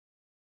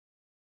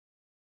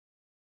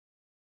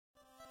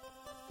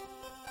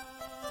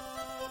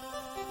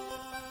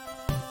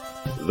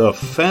The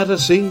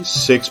Fantasy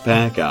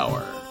Six-Pack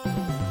Hour.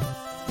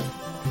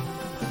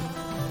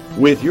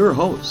 With your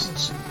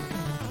hosts,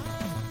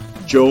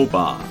 Joe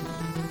Bond.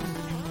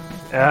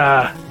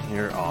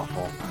 You're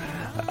awful.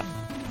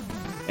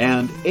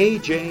 And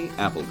AJ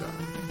Applegarth.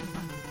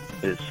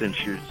 It's Sin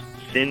Shu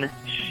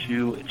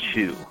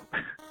Chu.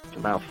 It's a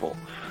mouthful.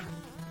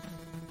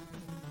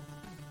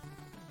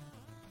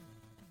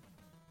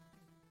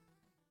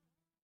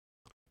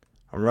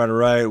 All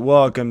right.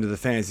 Welcome to the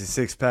Fantasy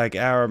Six-Pack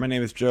Hour. My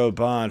name is Joe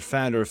Bond,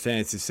 founder of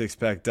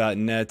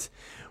FantasySixPack.net.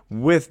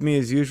 With me,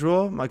 as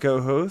usual, my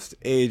co-host,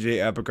 AJ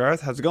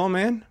Applegarth. How's it going,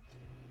 man?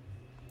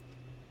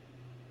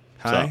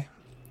 Hi.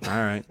 All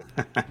right.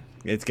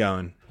 It's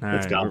going. All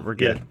right. Going. We're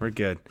good. Yeah. We're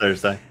good.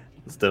 Thursday.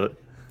 Let's do it.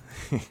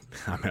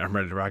 I'm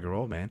ready to rock and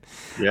roll, man.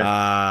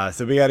 Yeah.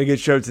 So we got a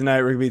good show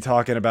tonight. We're going to be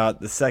talking about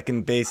the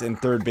second base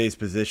and third base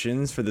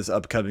positions for this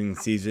upcoming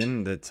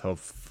season. That's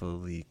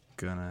hopefully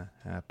gonna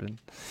happen.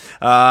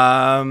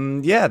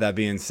 That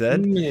being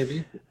said,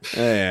 Maybe.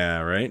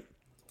 Yeah, right.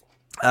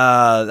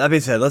 That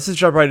being said, let's just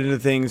jump right into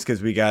things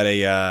because we got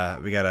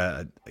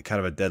a kind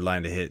of a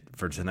deadline to hit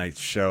for tonight's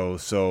show.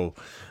 So,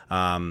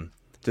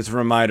 just a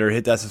reminder: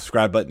 hit that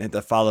subscribe button, hit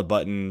that follow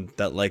button,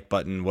 that like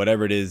button,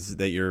 whatever it is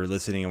that you're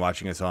listening and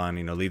watching us on.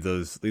 You know, leave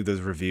those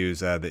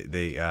reviews.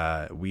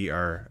 We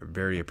are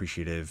very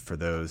appreciative for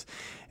those.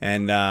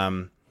 And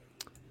the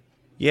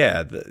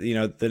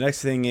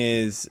next thing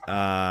is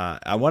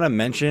I want to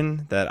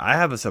mention that I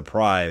have a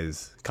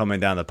surprise coming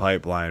down the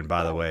pipeline,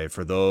 by the way,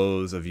 for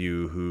those of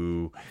you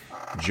who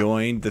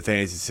joined the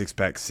Fantasy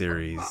Six-Pack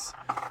series.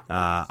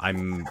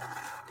 I'm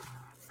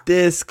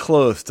this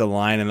close to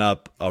lining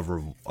up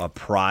a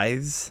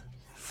prize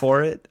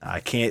for it. I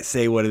can't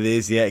say what it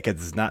is yet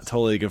because it's not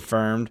totally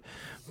confirmed,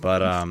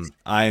 but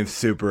I am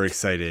super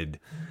excited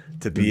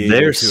to be able to...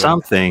 There's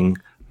something...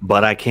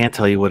 but I can't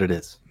tell you what it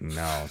is.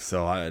 No,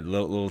 so a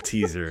little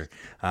teaser.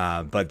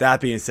 But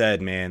that being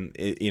said, man,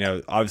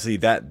 obviously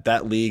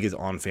that league is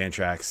on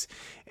Fantrax,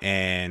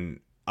 and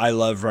I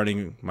love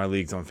running my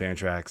leagues on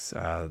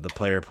Fantrax. The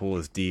player pool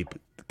is deep,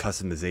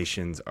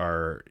 customizations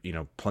are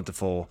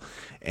plentiful,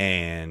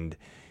 and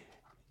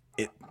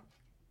it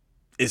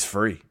is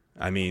free.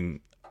 I mean,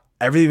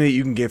 everything that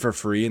you can get for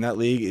free in that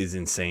league is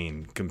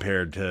insane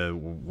compared to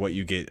what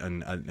you get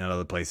in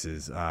other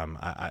places.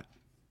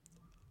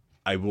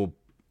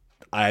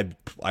 I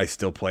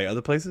still play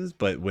other places,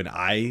 but when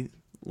I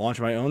launch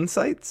my own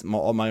sites,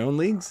 all my own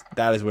leagues,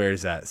 that is where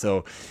it's at.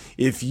 So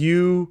if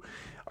you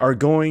are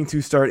going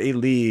to start a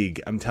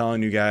league, I'm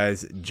telling you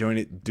guys, join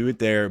it, do it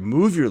there,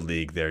 move your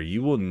league there.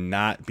 You will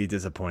not be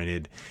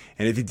disappointed.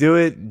 And if you do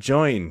it,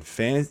 join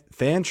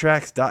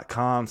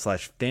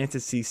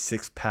fantrax.com/fantasy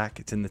six-pack.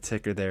 It's in the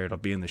ticker there. It'll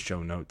be in the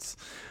show notes.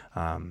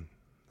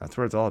 That's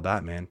where it's all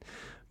about, man.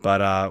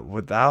 But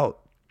without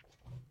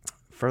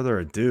further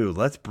ado,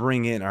 let's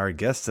bring in our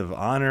guest of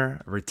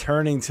honor,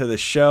 returning to the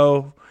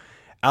show,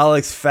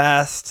 Alex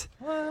Fast.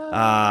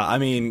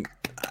 The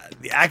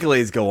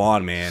accolades go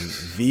on, man.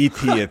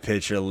 VP of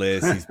Pitcher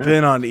List. He's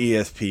been on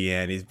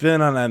ESPN. He's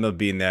been on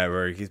MLB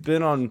Network. He's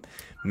been on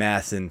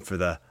Masson for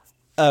the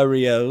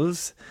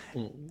Orioles.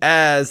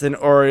 As an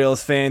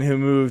Orioles fan who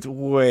moved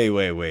way,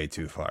 way, way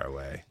too far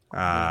away.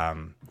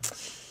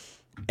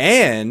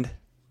 And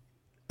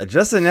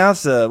just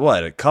announced,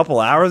 a couple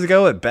hours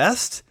ago at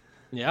best?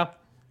 Yeah.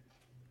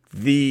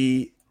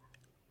 The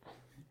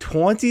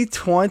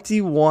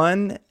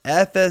 2021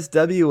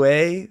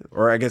 FSWA,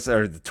 or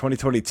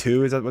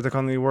 2022, is that what they're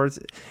calling the awards?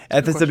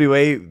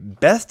 FSWA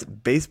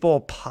Best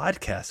Baseball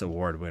Podcast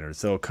Award winner.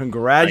 So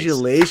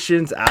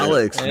congratulations, nice.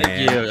 Alex, Thank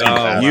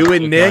man. You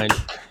and Nick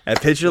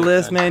at Pitcher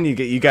List, man.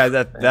 You guys,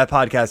 that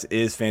podcast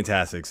is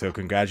fantastic. So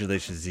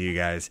congratulations to you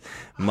guys.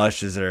 Much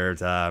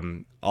deserved.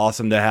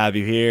 Awesome to have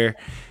you here.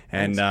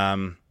 And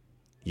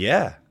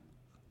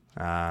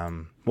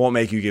won't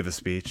make you give a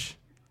speech.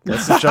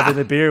 Let's just jump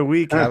into beer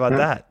week. How about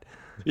that?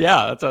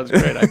 Yeah, that sounds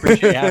great. I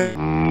appreciate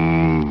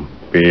having me.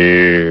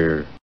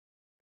 Beer.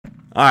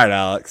 All right,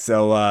 Alex.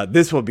 So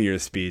this will be your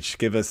speech.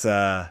 Give us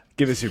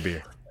your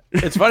beer.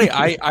 It's funny.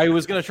 I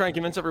was going to try and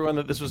convince everyone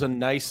that this was a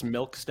nice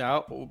milk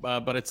stout,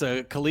 but it's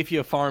a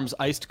Califia Farms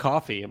iced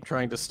coffee. I'm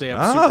trying to stay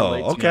up super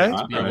late tonight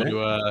to be able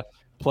to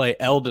play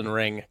Elden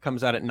Ring.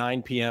 Comes out at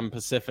 9 p.m.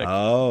 Pacific.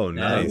 Oh,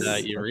 nice.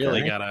 And you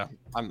really gotta.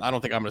 I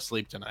don't think I'm going to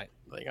sleep tonight.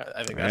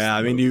 I think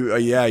that's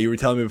you were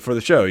telling me before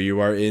the show you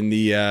are in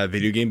the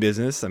video game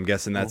business. I'm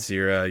guessing that's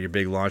your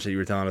big launch that you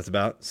were telling us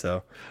about.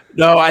 So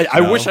no,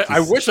 I wish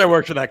I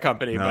worked for that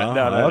company, but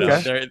no.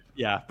 Okay.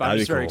 But I'm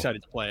just very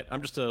excited to play it.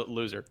 I'm just a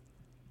loser.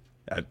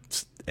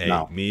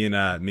 Me and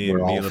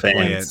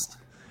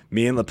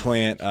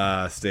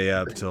LaPlante stay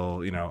up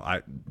till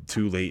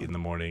too late in the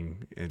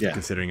morning,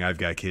 considering I've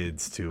got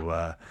kids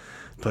to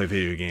play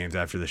video games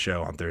after the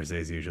show on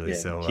Thursdays usually.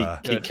 So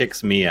he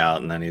kicks me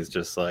out, and then he's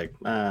just like,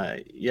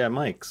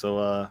 Mike.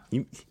 So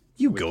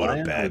you go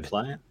to bed.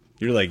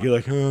 You're like,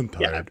 oh, I'm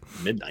tired.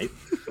 Yeah, midnight.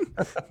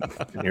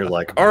 And you're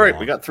like, all right,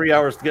 we got 3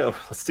 hours to go.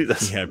 Let's do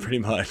this. Yeah, pretty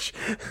much.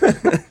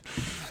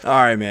 All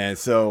right, man.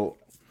 So,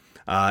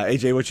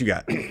 AJ, what you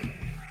got?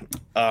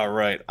 All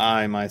right.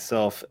 I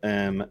myself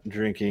am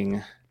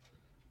drinking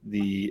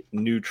the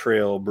New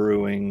Trail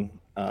Brewing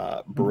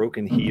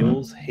Broken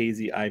Heels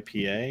Hazy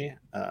IPA.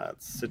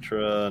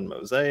 Citra and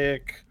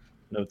mosaic,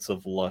 notes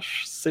of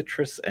lush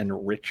citrus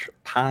and rich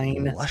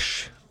pine.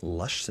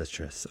 Lush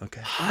citrus.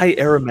 Okay. High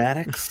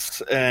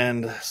aromatics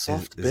and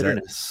soft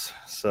bitterness.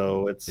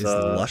 So it's is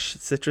lush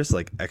citrus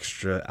like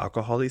extra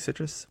alcohol-y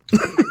citrus?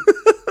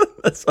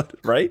 That's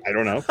right. I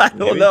don't know. I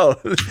don't know.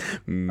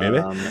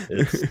 Maybe.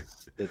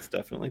 It's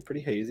definitely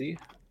pretty hazy.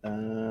 All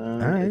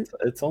right.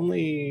 It's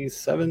only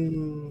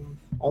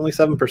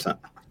 7%.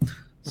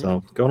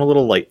 So going a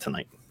little light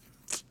tonight.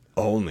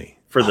 Only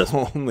for this.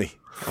 Only.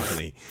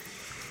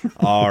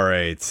 All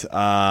right.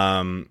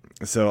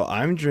 So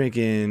I'm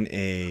drinking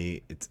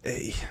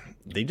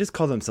they just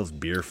call themselves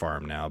Beer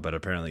Farm now, but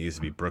apparently it used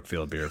to be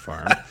Brookfield Beer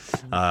Farm.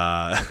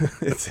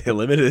 It's a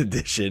limited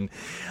edition.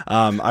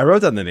 I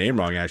wrote down the name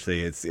wrong,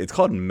 actually. It's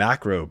called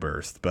Macro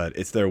Burst, but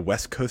it's their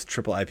West Coast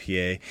Triple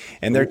IPA,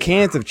 and their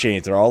cans have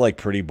changed. They're all like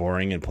pretty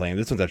boring and plain.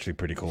 This one's actually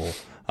pretty cool.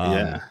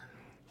 But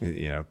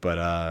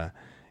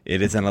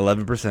it is an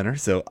 11%er,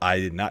 so I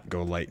did not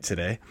go light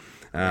today.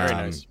 Very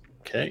nice.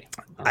 Okay.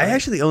 I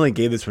actually only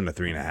gave this one a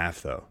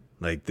 3.5 though.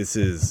 Like this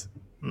is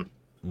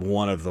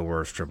one of the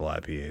worst triple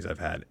IPAs I've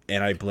had,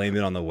 and I blame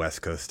it on the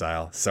West Coast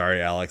style.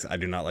 Sorry, Alex, I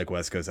do not like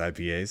West Coast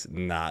IPAs.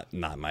 Not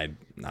my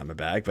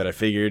bag. But I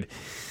figured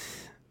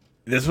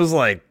this was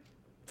like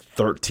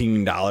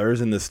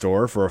 $13 in the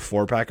store for a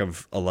 4-pack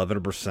of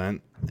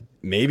 11%.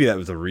 Maybe that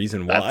was the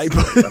reason why.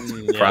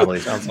 That's probably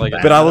sounds like.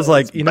 But I was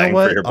like, you know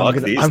what?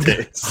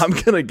 I'm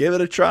gonna give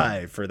it a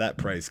try for that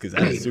price because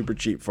that is super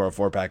cheap for a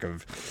 4-pack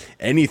of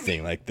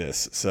anything like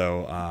this.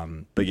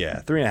 So, but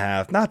yeah,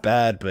 3.5, not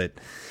bad, but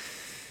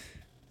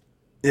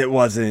it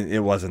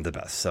wasn't the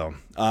best. So,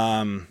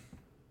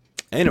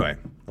 anyway,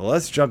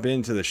 let's jump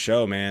into the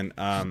show, man.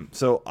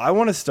 So I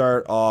want to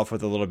start off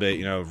with a little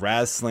bit.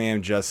 Raz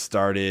Slam just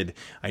started.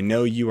 I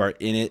know you are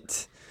in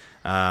it.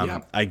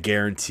 I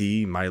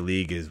guarantee my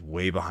league is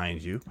way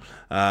behind you.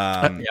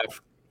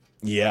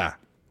 Yeah.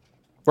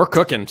 We're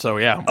cooking, so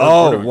yeah.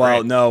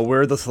 No,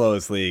 we're the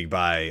slowest league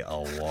by a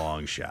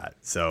long shot.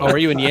 So, are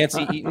you in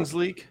Yancey Eaton's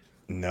league?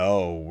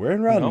 No, we're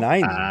in round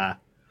 90.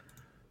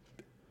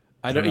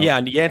 I don't. Yeah,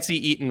 and Yancey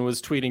Eaton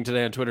was tweeting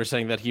today on Twitter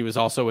saying that he was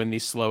also in the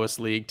slowest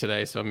league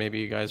today. So maybe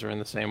you guys are in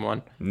the same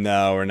one.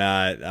 No, we're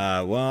not.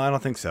 Well, I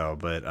don't think so.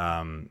 But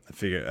I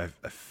figure.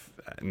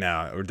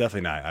 No, we're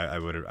definitely not. I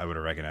would have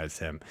recognized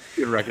him.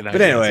 You'd recognize.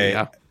 But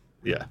anyway,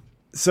 yeah.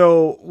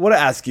 So, want to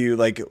ask you,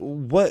 like,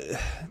 what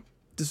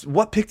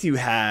pick do you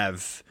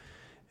have,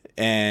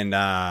 and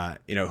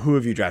who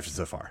have you drafted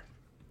so far?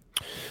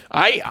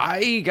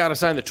 I got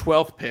assigned the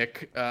 12th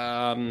pick,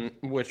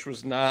 which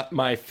was not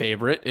my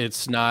favorite.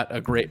 It's not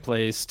a great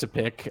place to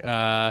pick,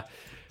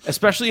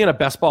 especially in a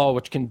best ball,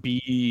 which can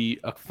be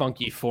a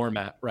funky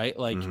format, right?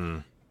 Like,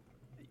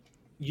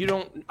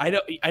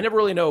 I never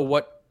really know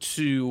what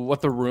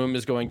the room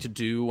is going to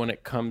do when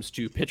it comes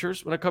to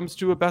pitchers, when it comes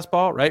to a best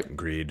ball, right?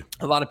 Agreed.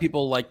 A lot of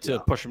people like to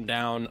push them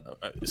down.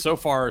 So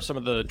far, some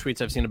of the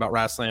tweets I've seen about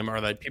Raz Slam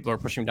are that people are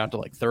pushing him down to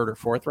like 3rd or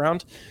 4th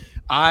round.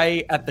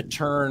 I, at the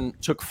turn,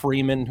 took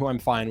Freeman, who I'm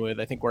fine with.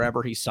 I think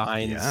wherever he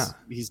signs,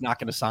 he's not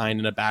going to sign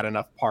in a bad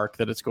enough park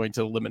that it's going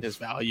to limit his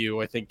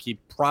value. I think he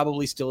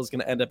probably still is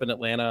going to end up in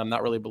Atlanta. I'm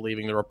not really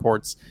believing the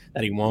reports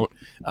that he won't.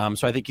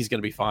 So I think he's going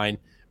to be fine.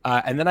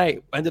 And then I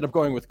ended up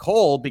going with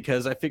Cole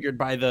because I figured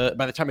by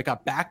the time it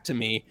got back to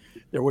me,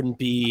 there wouldn't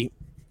be.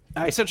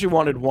 I essentially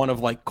wanted one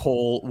of like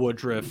Cole,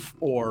 Woodruff,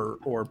 or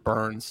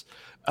Burns.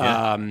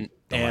 And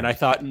I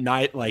thought,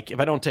 if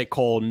I don't take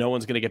Cole, no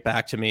one's going to get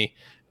back to me.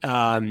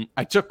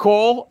 I took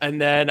Cole,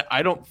 and then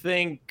I don't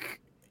think.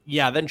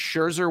 Then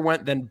Scherzer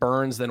went, then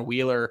Burns, then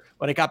Wheeler.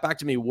 When it got back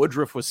to me,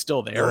 Woodruff was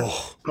still there. I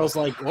was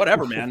like,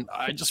 whatever, man.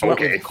 I just went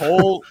with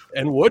Cole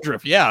and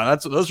Woodruff. Yeah,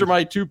 those are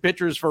my 2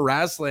 pitchers for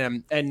Raz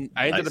Slam. And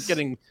I ended up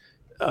getting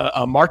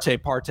a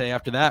Marte parte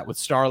after that with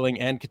Starling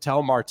and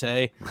Ketel Marte.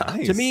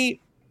 Nice. To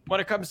me,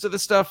 when it comes to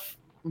this stuff,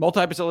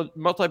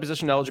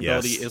 multi-position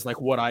eligibility is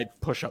like what I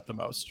push up the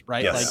most,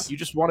 right? Yes. Like you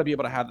just want to be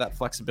able to have that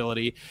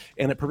flexibility,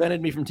 and it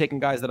prevented me from taking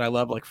guys that I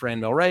love like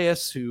Franmil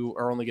Reyes, who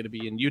are only going to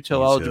be in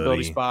utility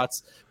eligibility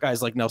spots,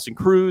 guys like Nelson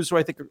Cruz, who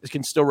I think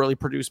can still really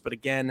produce, but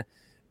again,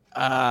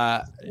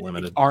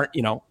 limited, aren't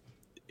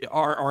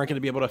going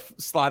to be able to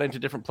slot into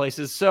different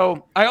places.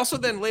 So I also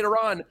then later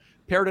on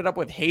paired it up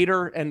with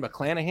Hader and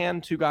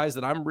McClanahan, 2 guys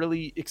that I'm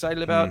really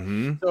excited about.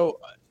 So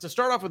to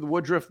start off with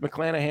Woodruff,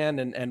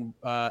 McClanahan, and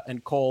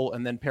Cole,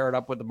 and then pair it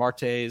up with the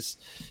Martes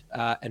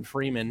and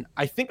Freeman,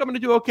 I think I'm going to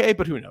do okay,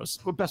 but who knows?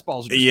 Best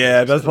balls.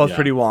 Best ball's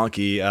pretty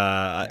wonky.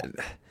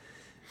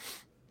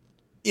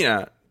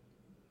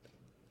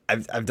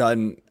 I've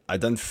done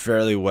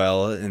fairly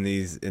well in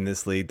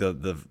this league.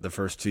 The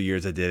first 2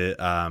 years I did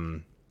it, I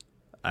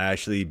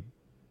actually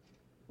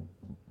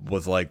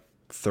was like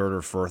 3rd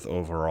or 4th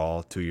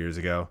overall 2 years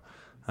ago,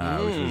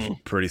 which was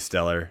pretty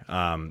stellar.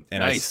 And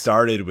nice. I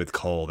started with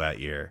Cole that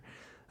year.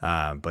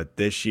 But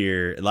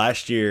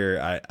last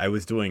year, I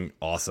was doing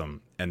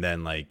awesome. And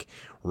then like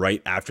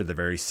right after the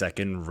very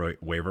second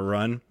waiver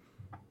run,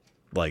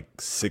 like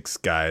 6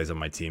 guys on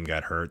my team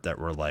got hurt that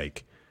were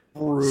like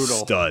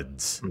brutal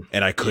studs,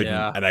 and I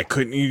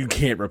couldn't. You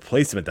can't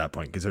replace them at that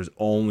point because there's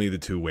only the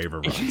 2 waiver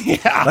runs.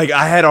 Yeah. Like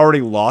I had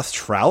already lost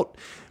Trout,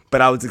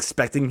 but I was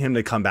expecting him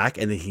to come back,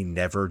 and then he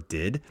never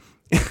did.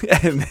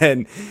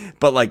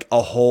 But like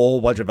a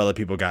whole bunch of other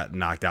people got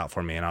knocked out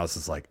for me, and I was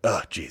just like,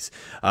 oh, geez.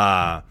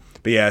 But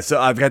yeah, so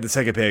I've got the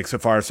second pick. So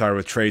far, I started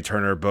with Trey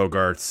Turner,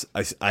 Bogarts.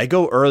 I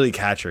go early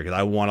catcher because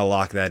I want to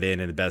lock that in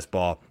the best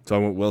ball. So I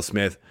went Will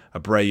Smith,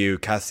 Abreu,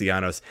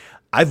 Castellanos.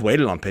 I've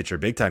waited on pitcher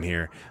big time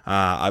here.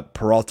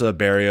 Peralta,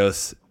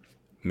 Barrios,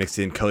 mixed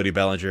in Cody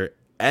Bellinger.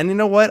 And you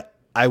know what?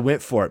 I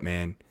went for it,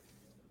 man.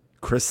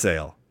 Chris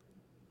Sale.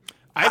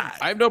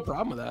 I have no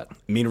problem with that.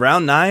 I mean,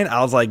 round 9,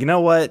 I was like, you know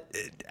what?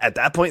 At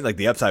that point, like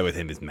the upside with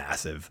him is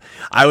massive.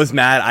 I was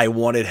mad. I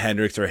wanted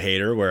Hendricks or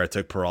Hader where I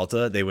took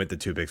Peralta. They went the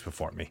 2 picks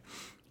before me.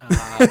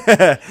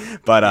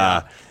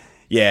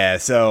 Yeah,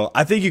 so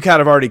I think you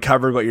kind of already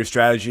covered what your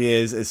strategy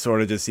is. It's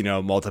sort of just,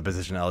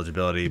 multi-position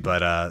eligibility.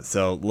 But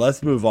so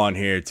let's move on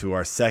here to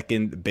our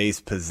second base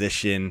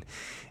position.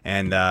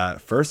 And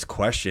first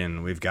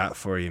question we've got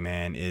for you,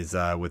 man, is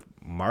with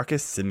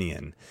Marcus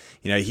Semien.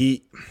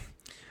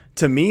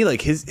 To me,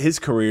 like his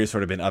career has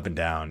sort of been up and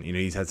down.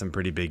 He's had some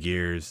pretty big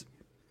years,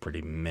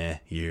 pretty meh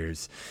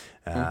years.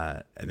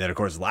 And then, of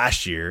course,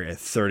 last year at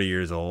 30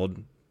 years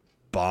old,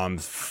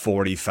 bombs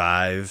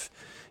 45,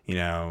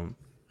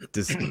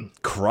 just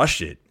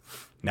crushed it.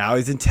 Now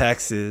he's in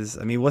Texas.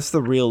 I mean, what's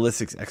the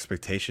realistic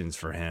expectations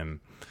for him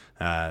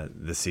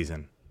this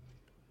season?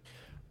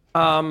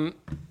 A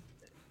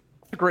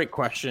great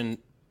question.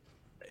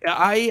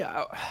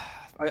 I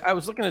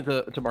was looking at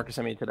to Marcus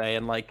Semien today,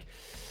 and like,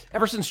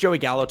 ever since Joey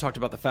Gallo talked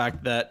about the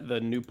fact that the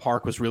new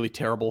park was really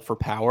terrible for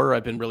power,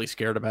 I've been really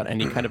scared about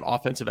any kind of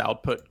offensive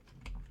output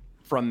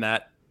from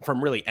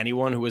really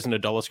anyone who isn't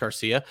Adolis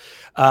Garcia.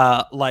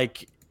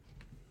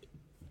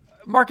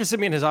 Marcus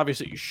Semien has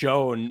obviously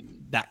shown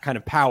that kind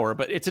of power,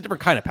 but it's a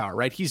different kind of power,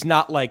 right? He's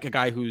not like a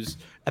guy who's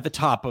at the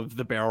top of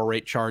the barrel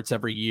rate charts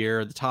every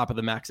year, the top of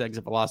the max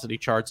exit velocity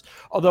charts.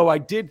 Although I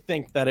did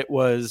think that it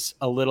was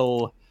a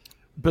little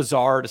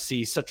bizarre to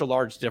see such a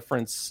large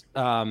difference.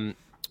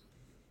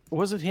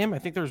 Was it him? I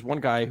think there was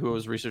one guy who I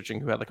was researching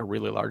who had like a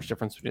really large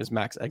difference between his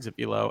max exit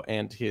velo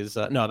and his.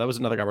 No, that was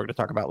another guy we're going to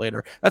talk about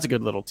later. That's a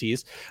good little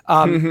tease.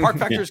 Park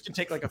factors can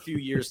take like a few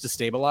years to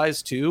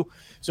stabilize too.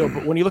 So,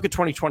 but when you look at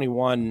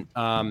 2021,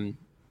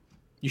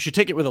 you should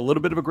take it with a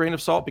little bit of a grain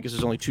of salt because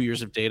there's only 2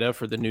 years of data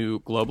for the new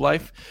Globe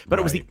Life, but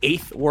It was the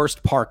 8th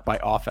worst park by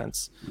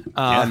offense.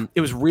 It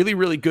was really,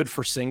 really good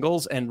for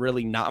singles and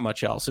really not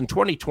much else. In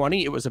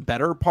 2020, it was a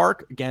better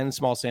park, again,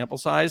 small sample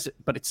size,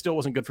 but it still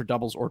wasn't good for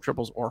doubles or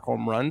triples or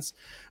home runs.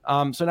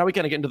 So now we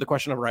kind of get into the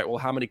question of, right, well,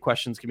 how many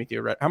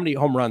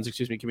home runs,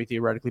 can we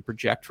theoretically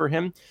project for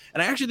him?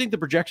 And I actually think the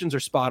projections are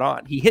spot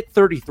on. He hit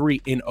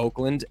 33 in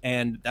Oakland,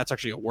 and that's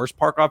actually a worse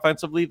park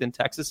offensively than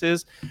Texas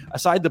is.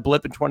 Aside the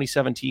blip in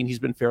 2017, he's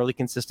been fairly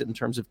consistent in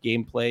terms of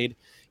game played.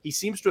 He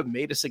seems to have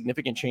made a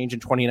significant change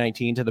in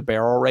 2019 to the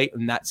barrel rate,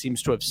 and that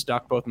seems to have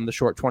stuck both in the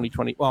short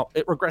 2020. Well,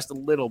 it regressed a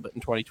little bit in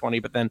 2020,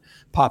 but then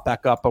popped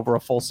back up over a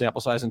full sample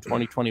size in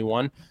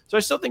 2021. So I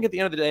still think at the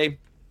end of the day,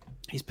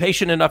 he's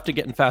patient enough to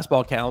get in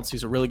fastball counts.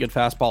 He's a really good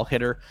fastball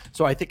hitter.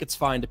 So I think it's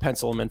fine to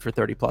pencil him in for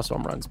 30-plus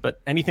home runs.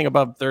 But anything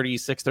above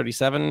 36,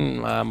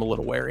 37, I'm a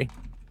little wary.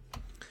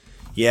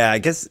 Yeah, I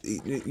guess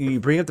you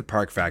bring up the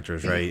park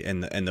factors, right?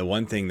 And the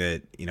one thing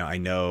that, I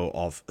know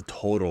off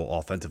total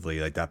offensively,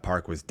 like that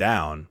park was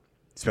down,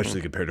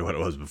 especially compared to what it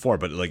was before,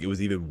 but like it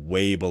was even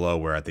way below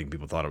where I think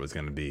people thought it was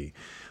going to be,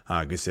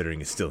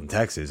 considering it's still in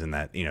Texas and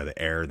that, the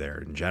air there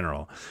in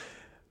general.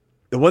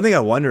 The one thing I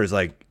wonder is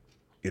like,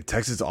 if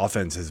Texas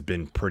offense has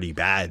been pretty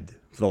bad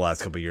for the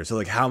last couple of years. So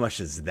like how much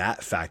does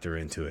that factor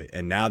into it?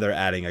 And now they're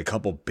adding a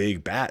couple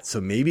big bats.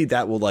 So maybe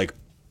that will like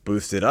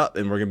boost it up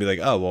and we're gonna be like,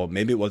 oh well,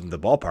 maybe it wasn't the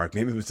ballpark,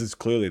 maybe it was just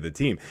clearly the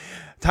team.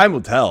 Time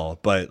will tell,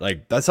 but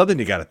like that's something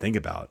you got to think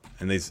about.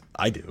 And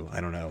I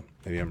don't know,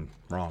 maybe I'm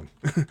wrong.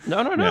 No.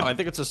 Yeah. I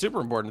think it's a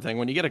super important thing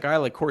when you get a guy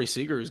like Corey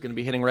Seager who's going to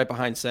be hitting right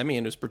behind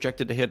Semien, who's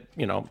projected to hit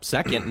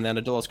second, and then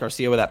Adolis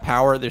Garcia with that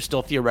power. There's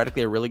still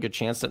theoretically a really good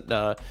chance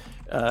that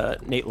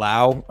Nate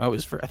Lau, I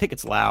think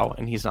it's Lau,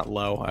 and he's not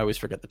Low. I always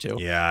forget the two.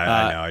 Yeah,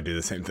 I know. I do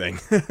the same thing.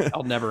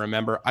 I'll never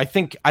remember. I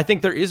think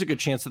there is a good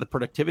chance that the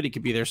productivity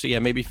could be there. So yeah,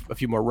 maybe a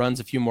few more runs,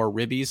 a few more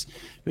ribbies.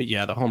 But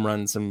yeah, the home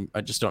runs, and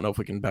I just don't know if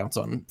we can bounce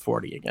on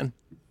 40 again.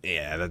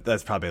 Yeah,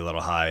 that's probably a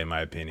little high in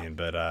my opinion,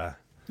 but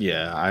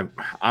yeah,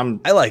 I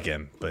like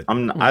him, but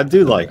I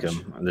do like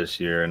him this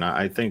year, and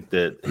I think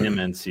that him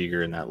and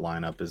Seager in that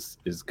lineup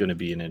is going to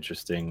be an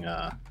interesting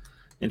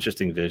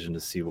vision to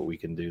see what we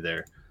can do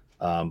there.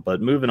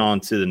 But moving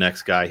on to the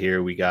next guy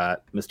here, we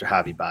got Mr.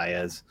 Javi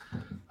Baez.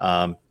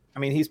 I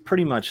mean, he's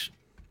pretty much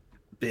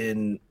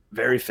been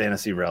very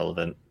fantasy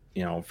relevant,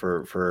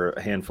 for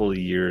a handful of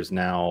years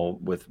now,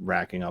 with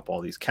racking up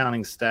all these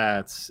counting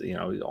stats.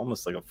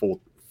 Almost like a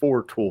full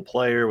 4-tool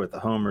player with the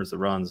homers, the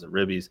runs, the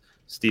ribbies,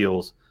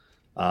 steals.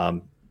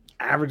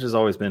 average has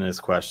always been his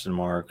question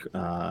mark,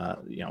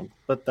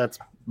 but that's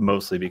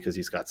mostly because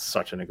he's got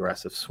such an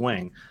aggressive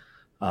swing,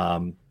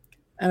 and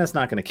it's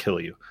not going to kill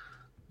you.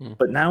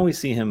 But now we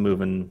see him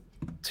moving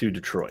to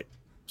Detroit.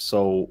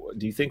 So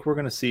do you think we're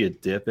going to see a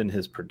dip in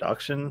his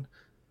production?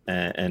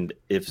 And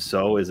if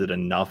so, is it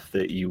enough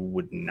that you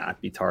would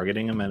not be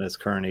targeting him at his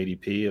current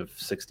ADP of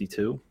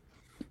 62?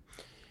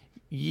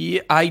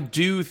 Yeah, I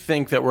do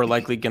think that we're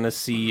likely going to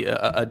see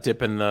a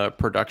dip in the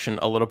production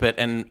a little bit.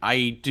 And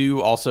I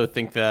do also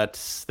think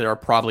that there are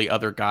probably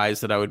other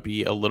guys that I would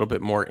be a little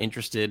bit more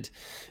interested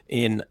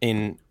in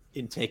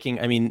taking.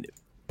 I mean,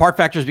 park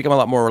factors become a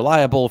lot more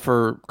reliable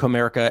for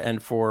Comerica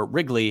and for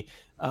Wrigley.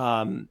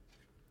 And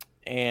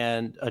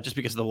just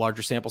because of the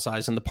larger sample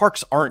size, and the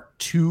parks aren't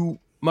too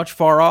much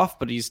far off,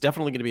 but he's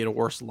definitely going to be in a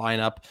worse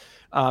lineup.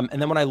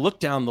 And then when I look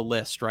down the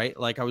list, right,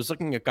 like I was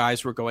looking at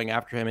guys who were going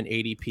after him in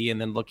ADP and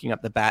then looking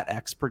at the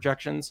BAT-X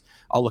projections.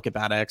 I'll look at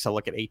BAT-X, I'll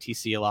look at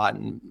ATC a lot.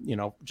 And,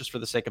 just for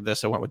the sake of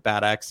this, I went with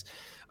BAT-X.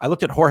 I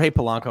looked at Jorge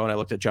Polanco and I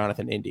looked at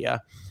Jonathan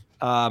India.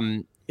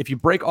 If you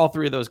break all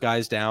three of those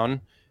guys down,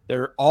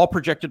 they're all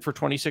projected for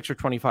 26 or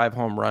 25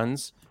 home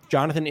runs.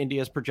 Jonathan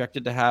India is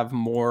projected to have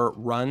more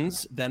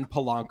runs than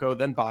Polanco,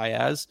 than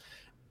Baez.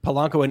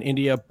 Polanco and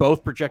India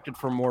both projected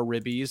for more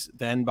ribbies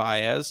than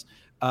Baez.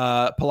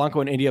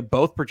 Polanco and India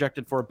both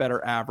projected for a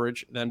better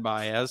average than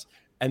Baez.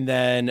 And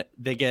then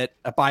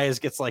Baez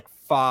gets like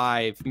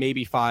 5,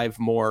 maybe 5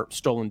 more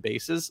stolen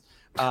bases.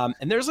 And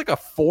there's like a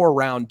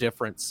 4-round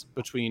difference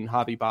between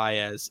Javi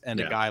Baez and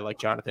a guy like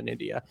Jonathan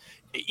India.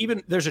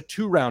 Even there's a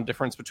 2-round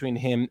difference between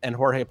him and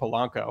Jorge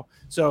Polanco.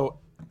 So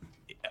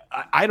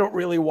I don't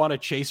really want to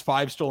chase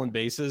 5 stolen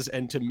bases.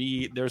 And to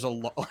me, there's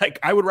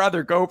I would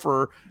rather go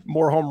for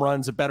more home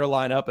runs, a better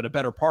lineup, and a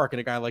better park, and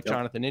a guy like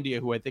Jonathan India,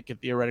 who I think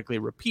could theoretically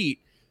repeat.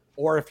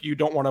 Or if you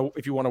don't want to,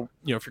 if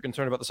you're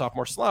concerned about the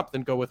sophomore slump,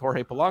 then go with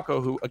Jorge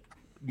Polanco, who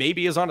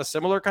maybe is on a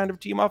similar kind of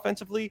team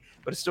offensively,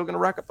 but is still going to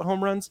rack up the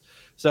home runs.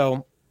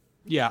 So,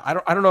 yeah, I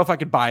don't know if I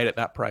could buy it at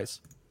that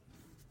price.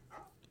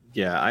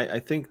 Yeah, I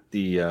think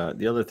the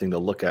other thing to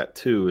look at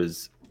too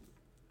is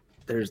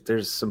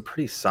there's some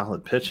pretty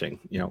solid pitching,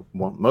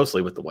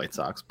 mostly with the White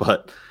Sox,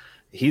 but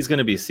he's going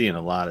to be seeing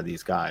a lot of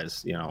these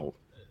guys, a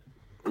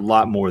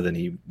lot more than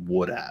he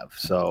would have.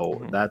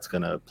 So that's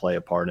going to play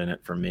a part in it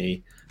for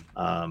me.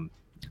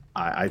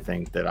 I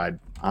think that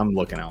I'm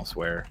looking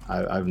elsewhere.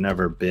 I've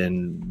never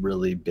been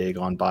really big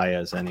on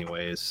Baez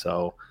anyways.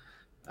 So,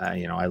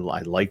 I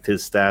liked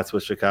his stats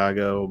with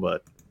Chicago,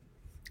 but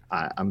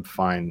I'm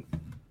fine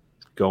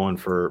going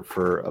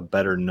for a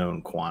better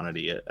known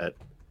quantity at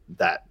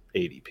that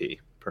ADP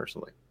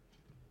personally.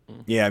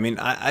 Yeah, I mean,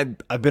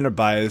 I've been a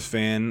Baez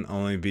fan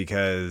only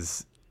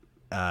because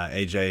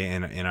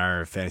AJ in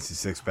our fantasy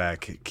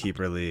 6-pack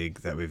keeper league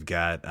that we've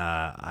got,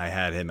 I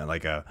had him at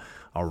like a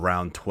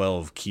round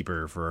 12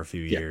 keeper for a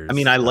few years. I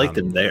mean, I liked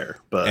him there,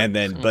 but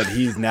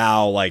he's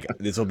now like,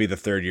 this will be the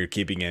 3rd year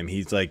keeping him.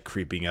 He's like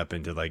creeping up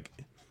into like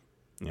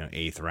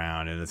 8th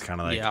round, and it's kind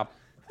of like,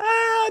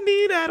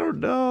 I don't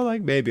know,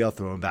 like maybe I'll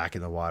throw him back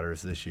in the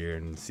waters this year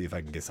and see if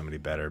I can get somebody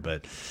better.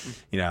 But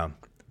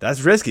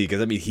that's risky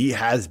because I mean he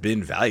has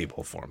been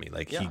valuable for me.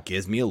 Like he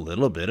gives me a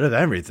little bit of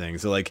everything.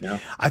 So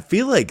I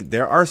feel like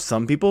there are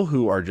some people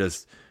who are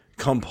just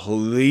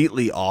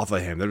completely off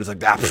of him. They're just like,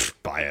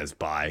 Baez,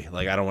 bye.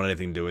 Like I don't want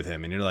anything to do with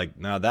him. And you're like,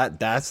 no,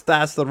 that's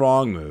the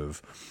wrong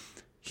move.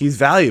 He's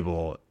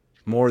valuable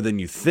more than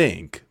you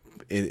think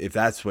if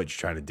that's what you're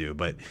trying to do.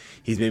 But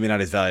he's maybe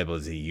not as valuable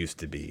as he used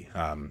to be.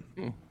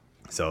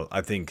 So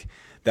I think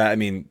that, I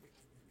mean,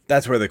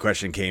 that's where the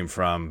question came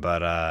from.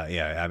 But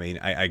I mean,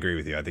 I agree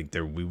with you. I think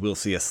we will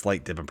see a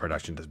slight dip in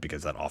production just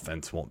because that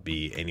offense won't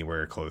be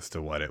anywhere close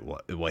to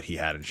what he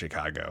had in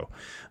Chicago,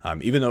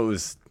 even though it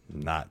was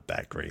not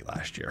that great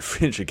last year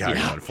in Chicago,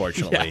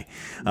 unfortunately.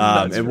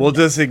 And we'll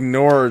just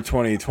ignore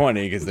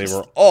 2020 because they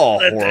were all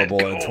horrible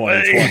in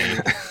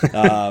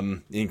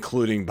 2020,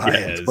 including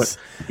Baez.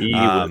 He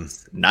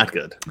was not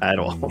good at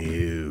all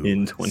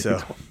in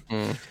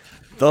 2020.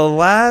 The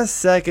last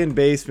second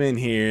baseman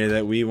here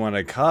that we want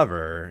to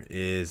cover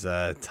is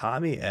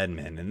Tommy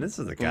Edman. And this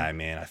is a guy,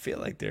 man, I feel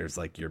like there's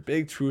like your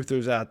big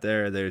truthers out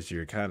there. There's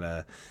your kind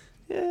of,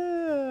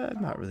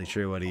 I'm not really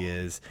sure what he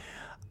is.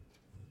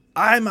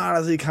 I'm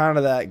honestly kind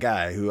of that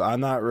guy who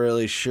I'm not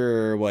really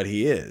sure what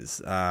he is.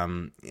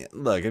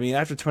 Look, I mean,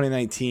 after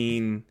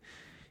 2019,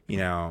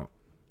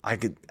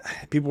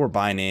 people were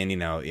buying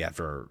in,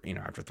 after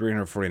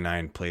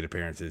 349 plate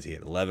appearances, he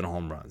had 11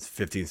 home runs,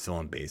 15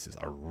 stolen bases,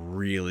 a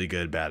really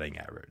good batting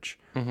average.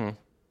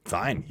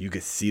 Fine, you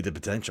could see the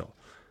potential.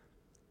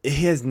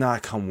 He has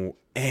not come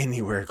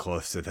anywhere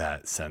close to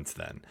that since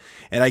then.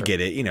 And I get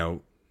it,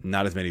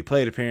 not as many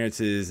plate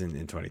appearances in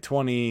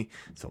 2020,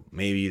 so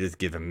maybe you just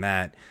give him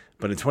that.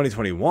 But in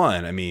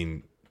 2021, I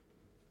mean,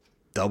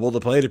 double the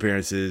plate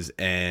appearances,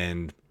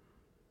 and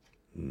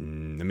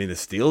the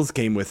steals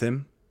came with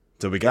him.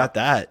 So we got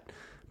that,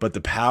 but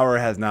the power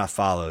has not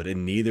followed,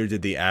 and neither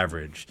did the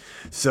average.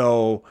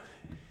 So,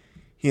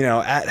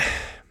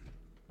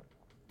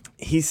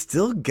 he's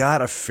still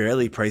got a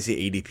fairly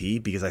pricey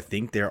ADP because I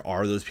think there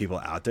are those people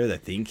out there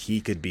that think he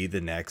could be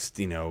the next,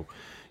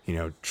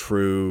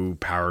 true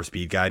power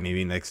speed guy,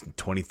 maybe next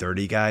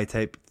 2030 guy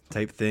type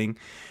thing.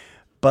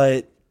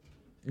 But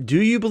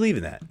do you believe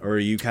in that, or are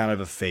you kind of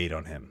a fade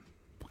on him?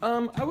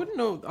 I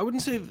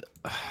wouldn't say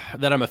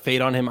that I'm a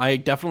fade on him. I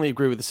definitely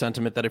agree with the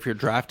sentiment that if you're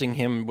drafting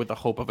him with the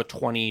hope of a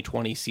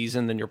 2020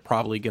 season, then you're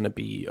probably going to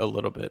be a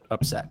little bit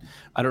upset.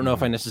 I don't know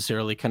if I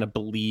necessarily kind of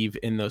believe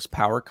in those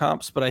power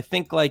comps, but I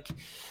think like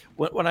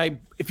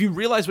if you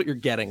realize what you're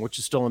getting, which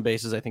is stolen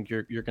bases, I think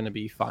you're going to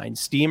be fine.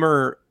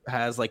 Steamer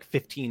has like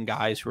 15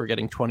 guys who are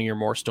getting 20 or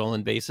more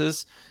stolen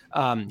bases.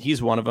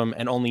 He's one of them,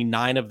 and only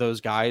 9 of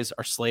those guys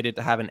are slated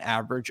to have an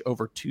average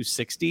over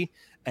 260.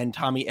 And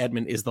Tommy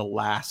Edman is the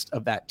last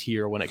of that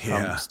tier when it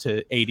comes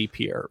to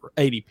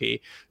ADP.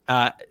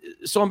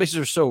 Stolen bases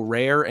are so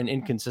rare and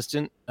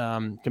inconsistent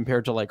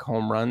compared to like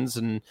home runs.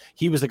 And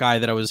he was the guy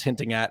that I was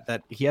hinting at,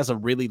 that he has a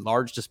really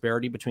large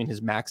disparity between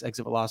his max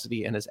exit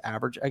velocity and his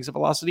average exit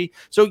velocity.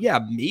 So yeah,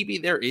 maybe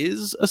there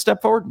is a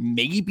step forward.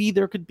 Maybe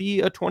there could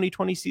be a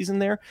 2020 season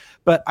there.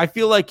 But I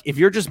feel like if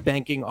you're just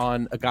banking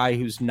on a guy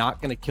who's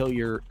not going to kill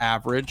your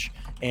average,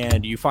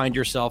 and you find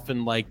yourself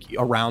in like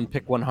around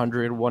pick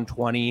 100,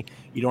 120,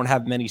 you don't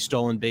have many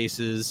stolen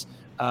bases,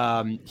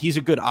 he's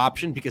a good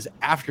option, because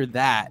after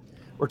that,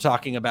 we're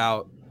talking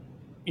about,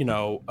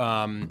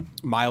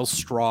 Miles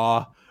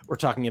Straw. We're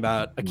talking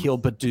about Akil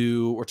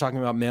Baddoo. We're talking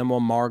about Manuel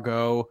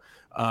Margot.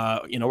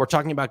 We're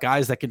talking about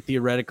guys that can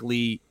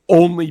theoretically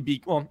only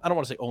be, well, I don't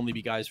want to say only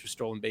be guys for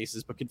stolen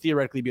bases, but can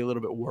theoretically be a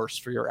little bit worse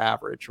for your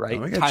average, right?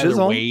 Tyler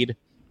Chisholm. Wade.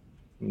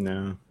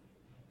 No.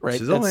 Right.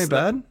 Chisholm ain't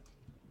bad.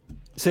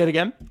 Say it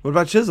again. What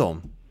about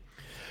Chisholm?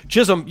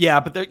 Chisholm, yeah,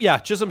 but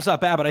Chisholm's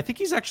not bad, but I think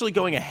he's actually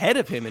going ahead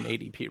of him in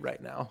ADP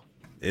right now.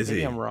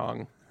 Maybe I'm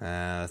wrong.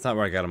 That's not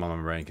where I got him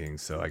on my rankings,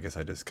 so I guess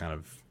I just kind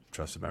of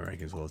trusted my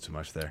rankings a little too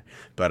much there.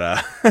 But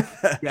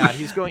yeah,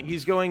 he's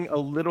going a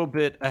little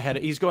bit ahead.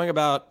 He's going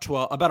about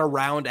a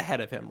round ahead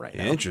of him right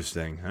now.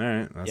 Interesting. All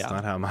right, that's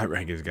not how my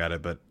rankings got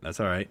it, but that's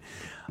all right.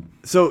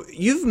 So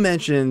you've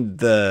mentioned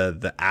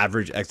the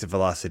average exit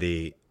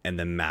velocity and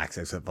the max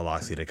exit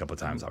velocity a couple of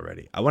times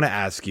already. I want to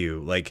ask you,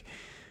 like,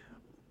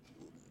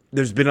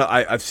 there's been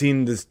I've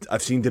seen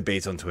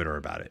debates on Twitter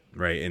about it,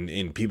 right?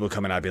 And people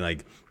coming out being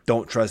like,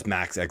 don't trust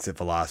max exit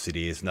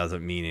velocity. It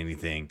doesn't mean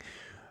anything.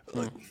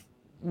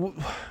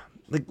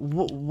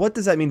 What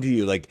does that mean to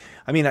you? Like,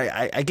 I mean,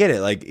 I get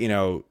it. Like,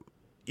 you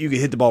can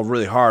hit the ball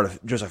really hard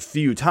just a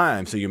few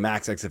times, so your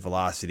max exit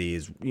velocity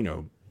is,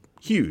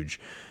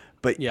 huge.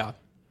 But yeah,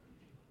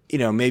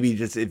 maybe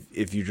just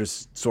if you're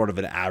just sort of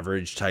an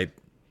average type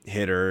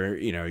hitter,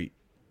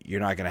 you're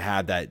not going to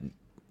have that,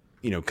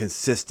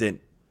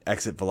 consistent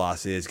exit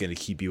velocity is going to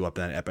keep you up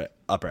in that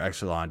upper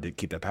echelon to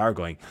keep that power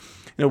going.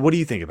 What do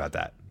you think about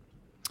that?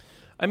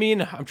 I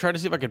mean, I'm trying to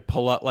see if I could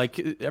pull up, like,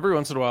 every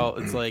once in a while,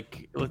 it's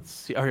like, let's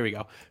see. Oh, here we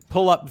go.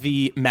 Pull up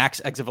the max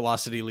exit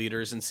velocity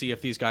leaders and see if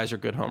these guys are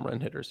good home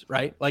run hitters,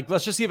 right? Like,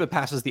 let's just see if it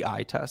passes the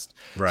eye test.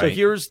 Right. So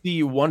here's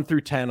the 1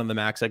 through 10 on the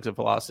max exit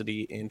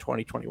velocity in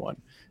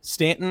 2021.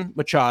 Stanton,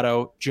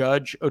 Machado,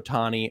 Judge,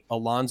 Ohtani,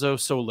 Alonso,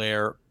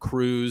 Soler,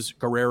 Cruz,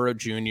 Guerrero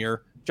Jr.,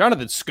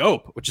 Jonathan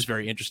Scope, which is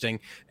very interesting,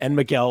 and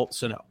Miguel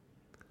Sano,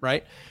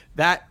 right?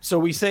 So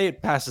we say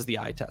it passes the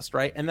eye test,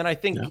 right? And then I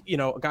think,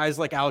 guys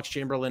like Alex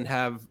Chamberlain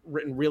have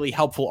written really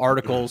helpful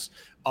articles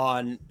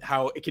on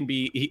how it can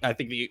be. I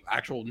think the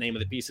actual name of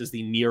the piece is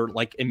the near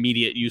like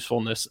immediate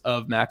usefulness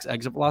of max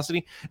exit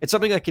velocity. It's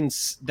something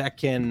that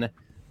can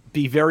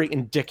be very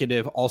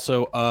indicative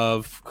also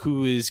of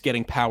who is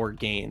getting power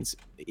gains.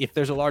 If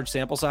there's a large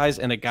sample size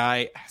and a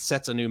guy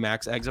sets a new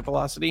max exit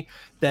velocity,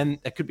 then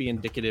it could be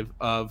indicative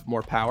of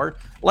more power.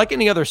 Like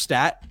any other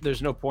stat,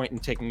 there's no point in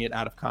taking it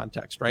out of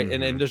context, right?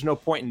 Mm-hmm. And there's no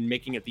point in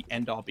making it the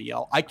end-all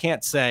be-all. I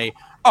can't say,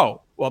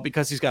 oh, well,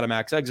 because he's got a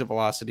max exit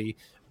velocity,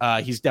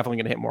 he's definitely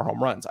going to hit more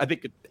home runs. I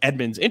think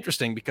Edman's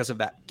interesting because of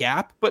that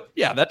gap, but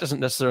yeah, that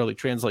doesn't necessarily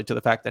translate to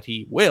the fact that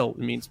he will. It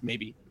means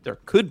maybe there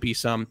could be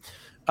some.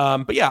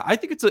 But yeah, I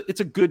think it's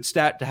a good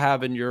stat to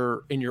have in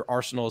your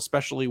arsenal,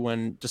 especially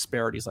when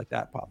disparities like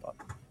that pop up.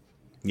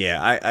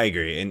 Yeah, I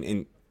agree.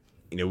 And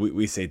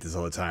we say this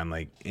all the time,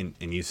 like, and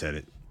you said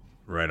it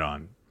right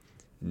on.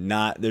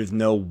 There's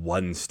no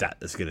one stat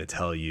that's going to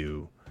tell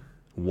you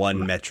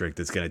one metric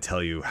that's going to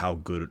tell you how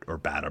good or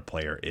bad a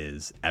player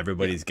is.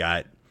 Everybody's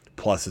got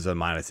pluses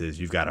and minuses.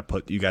 You got to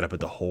put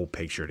the whole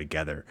picture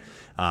together.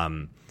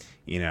 In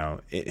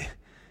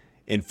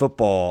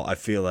football, I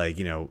feel like,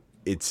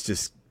 it's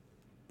just,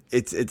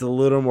 it's a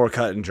little more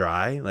cut and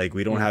dry. Like,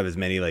 we don't have as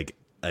many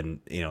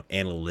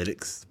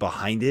analytics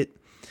behind it.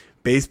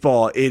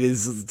 Baseball, it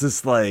is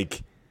just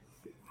like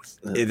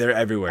they're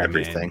everywhere,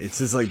 man. It's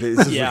just like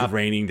like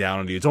raining down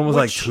on you. It's almost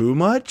like too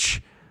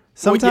much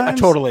sometimes. Yeah,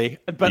 totally.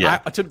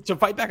 But to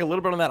fight back a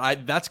little bit on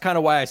that, that's kind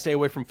of why I stay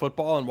away from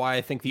football and why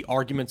I think the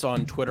arguments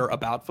on Twitter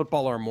about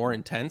football are more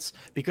intense,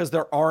 because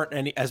there aren't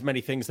as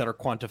many things that are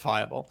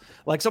quantifiable.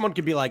 Like, someone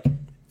could be like,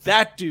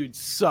 that dude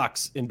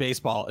sucks in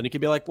baseball. And you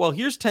can be like, well,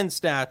 here's 10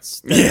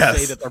 stats that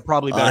say that they're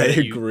probably better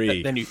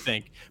than you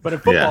think. But in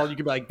football, you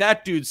can be like,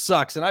 that dude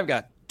sucks. And I've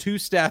got 2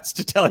 stats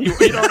to tell you.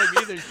 You know what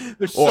I mean?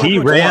 There's so he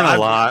ran a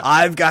lot.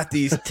 I've got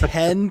these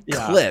 10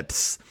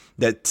 clips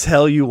that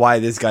tell you why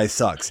this guy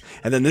sucks,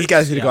 and then this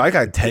guy's gonna go, I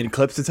got 10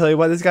 clips to tell you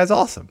why this guy's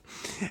awesome.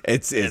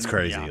 It's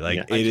crazy.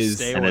 It is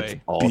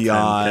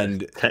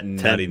beyond 10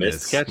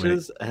 missed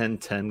catches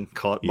and 10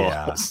 caught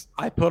balls.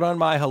 I put on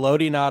my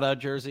Haloti Ngata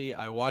jersey,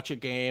 I watch a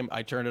game,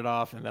 I turn it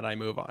off, and then I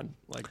move on.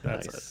 Like,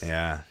 that's it.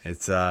 Yeah,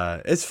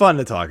 it's fun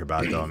to talk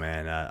about though,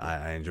 man.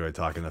 I enjoy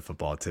talking to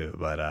football too,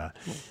 but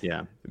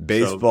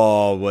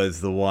baseball was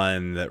the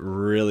one that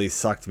really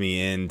sucked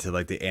me into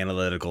like the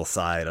analytical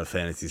side of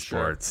fantasy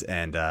sports,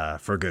 and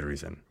for good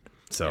reason.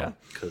 So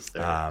because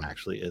there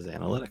actually is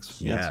analytics.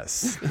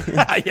 Yes.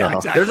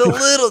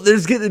 Exactly.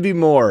 There's going to be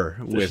more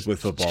with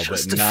football,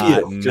 but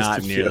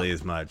not nearly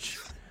as much.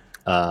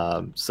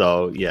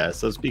 So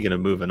speaking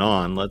of moving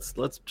on, let's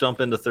jump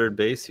into third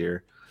base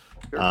here.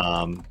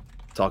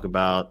 Talk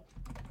about,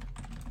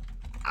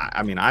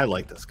 I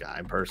like this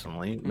guy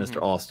personally,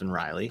 Mr. Austin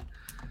Riley.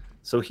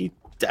 So he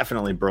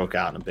definitely broke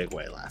out in a big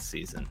way last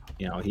season.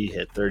 He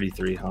hit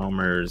 33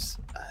 homers,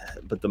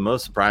 but the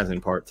most surprising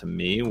part to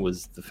me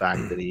was the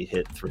fact that he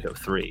hit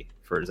 303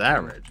 for his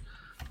average.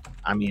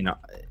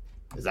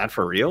 Is that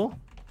for real?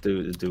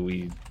 Do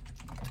we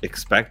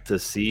expect to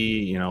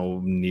see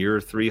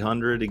near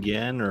 300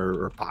 again,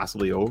 or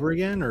possibly over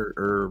again,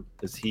 or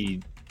is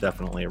he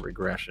definitely a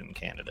regression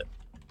candidate?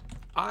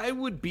 I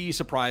would be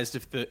surprised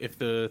if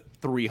the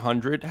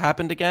 300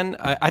 happened again.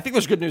 I think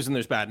there's good news and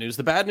there's bad news.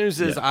 The bad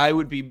news is I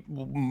would be,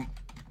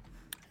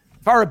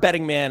 if I were a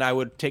betting man, I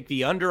would take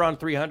the under on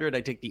 300. I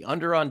take the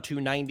under on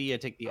 290. I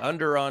take the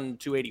under on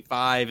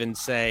 285 and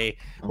say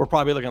we're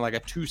probably looking like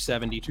a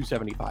 270,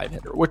 275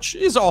 hitter, which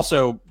is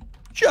also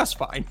just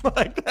fine.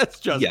 Like, that's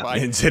just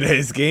fine. In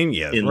today's game,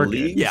 in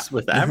leagues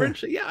with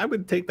average, I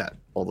would take that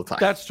all the time.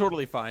 That's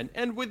totally fine.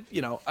 And with,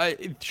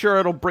 sure,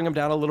 it'll bring him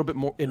down a little bit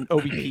more in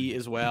OBP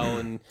as well.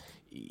 And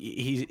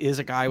he is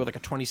a guy with like a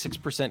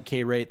 26%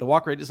 K rate. The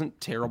walk rate isn't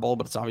terrible,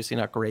 but it's obviously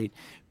not great.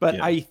 But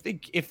I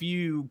think if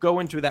you go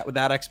into that with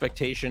that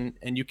expectation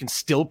and you can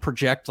still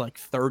project like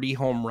 30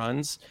 home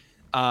runs,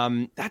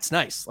 that's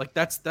nice. Like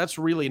that's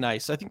really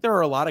nice. I think there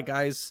are a lot of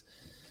guys,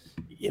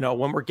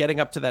 when we're getting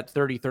up to that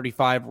 30,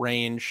 35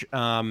 range,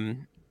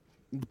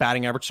 the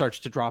batting average starts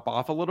to drop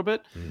off a little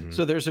bit.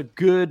 So there's a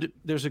good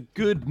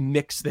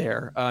mix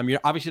there. You're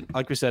obviously,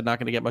 like we said, not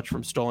going to get much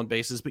from stolen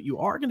bases, but you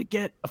are going to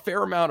get a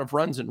fair amount of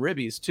runs and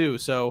ribbies too.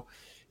 So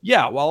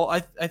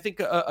I think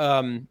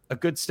a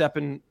good step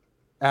in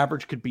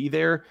average could be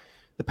there.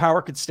 The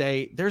power could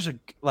stay. There's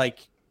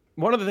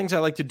one of the things I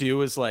like to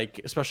do is,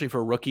 like, especially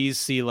for rookies,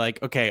 see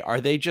like, okay,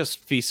 are they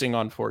just feasting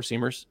on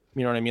 4-seamers?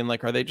 You know what I mean?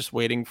 Like, are they just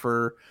waiting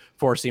for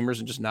 4-seamers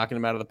and just knocking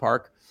them out of the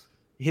park?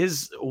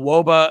 His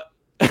WOBA,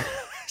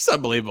 it's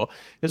unbelievable.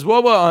 His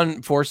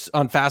WOBA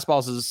on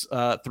fastballs is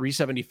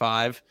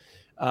 375,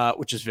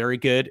 which is very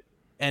good.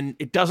 And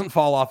it doesn't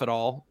fall off at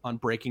all on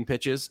breaking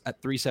pitches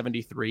at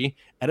 373.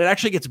 And it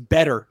actually gets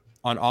better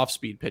on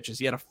off-speed pitches.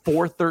 He had a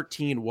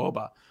 413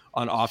 WOBA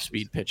on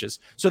off-speed pitches.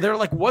 So there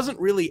wasn't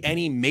really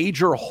any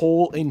major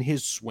hole in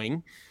his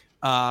swing.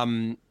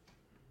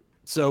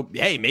 So,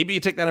 hey, maybe you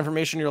take that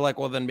information. You're like,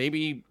 well, then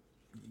maybe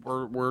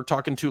we're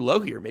talking too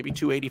low here. Maybe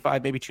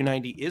 285, maybe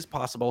 290 is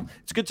possible.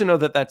 It's good to know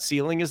that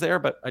ceiling is there,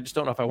 but I just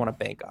don't know if I want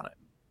to bank on it.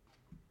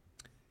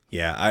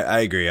 Yeah,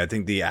 I agree. I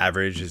think the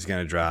average is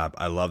going to drop.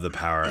 I love the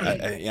power.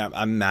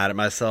 I'm mad at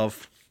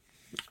myself.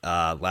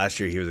 Last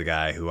year, he was a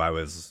guy who I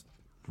was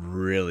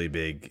really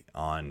big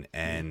on,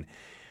 and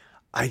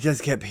I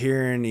just kept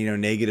hearing,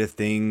 negative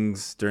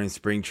things during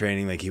spring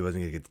training, like he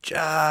wasn't going to get the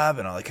job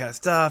and all that kind of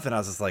stuff. And I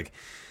was just like,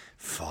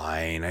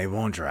 fine, I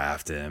won't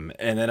draft him.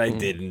 And then I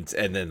didn't.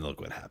 And then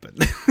look what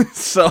happened.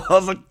 So I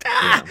was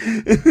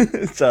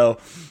like, So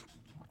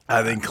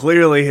I think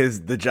clearly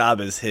the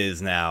job is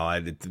his now.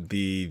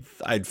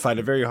 I'd find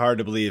it very hard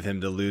to believe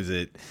him to lose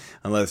it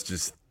unless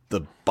just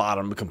the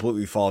bottom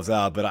completely falls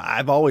out. But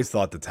I've always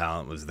thought the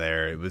talent was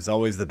there. It was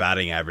always the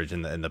batting average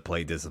and the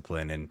plate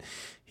discipline, and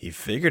he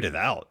figured it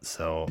out.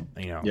 So,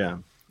 Yeah.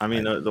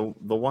 The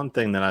one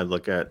thing that I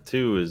look at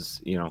too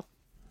is,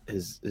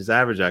 his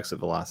average exit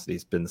velocity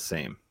has been the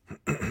same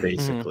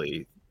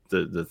basically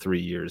the 3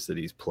 years that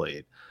he's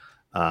played.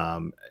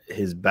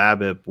 His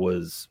BABIP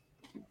was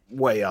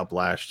way up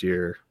last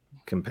year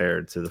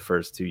compared to the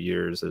first 2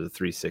 years of the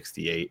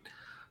 368.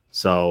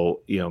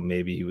 So,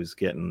 maybe he was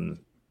getting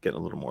a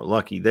little more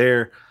lucky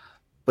there,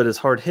 but his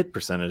hard hit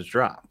percentage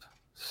dropped.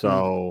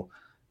 So,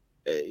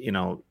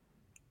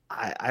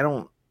 I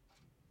don't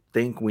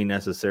think we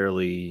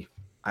necessarily,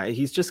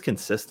 he's just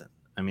consistent.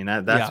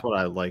 That's what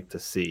I like to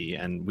see.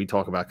 And we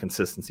talk about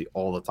consistency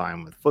all the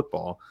time with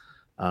football,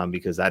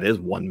 because that is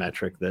one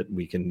metric that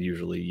we can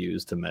usually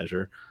use to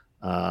measure.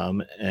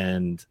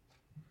 And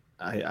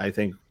I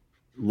think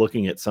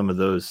looking at some of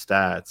those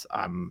stats,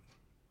 I'm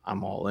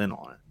all in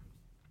on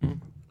it.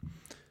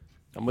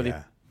 I'm with you.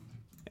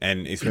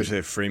 And especially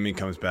if Freeman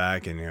comes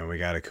back, and we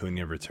got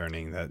Acuna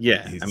returning. That's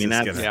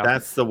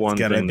the one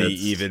thing that's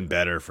be even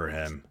better for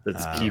him.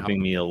 That's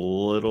keeping me a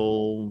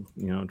little,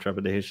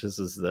 trepidatious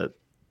is that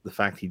the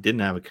fact he didn't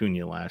have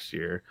Acuna last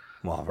year.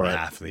 Well, for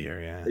half the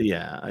year,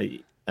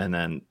 and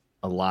then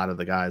a lot of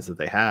the guys that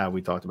they have,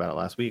 we talked about it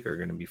last week, are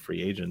going to be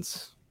free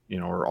agents,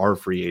 or are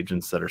free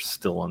agents that are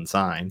still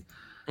unsigned.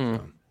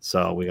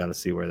 So we got to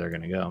see where they're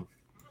going to go.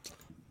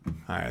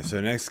 All right,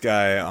 so next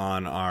guy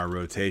on our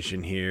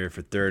rotation here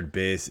for third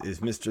base is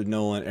Mr.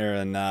 Nolan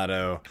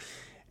Arenado.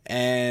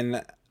 And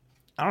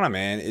I don't know,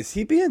 man, is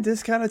he being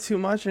discounted too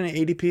much in an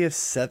ADP of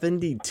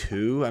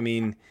 72? I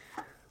mean,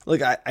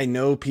 look, I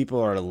know people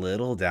are a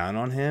little down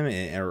on him,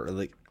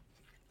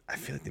 I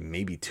feel like they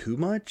may be too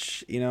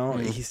much.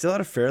 He still had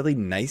a fairly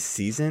nice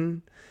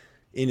season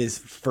in his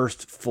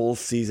first full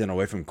season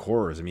away from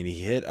Coors. I mean, he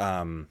hit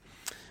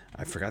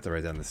I forgot to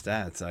write down the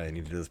stats. I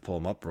need to just pull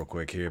them up real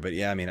quick here. But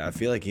yeah, I mean, I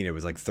feel like it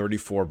was like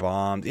 34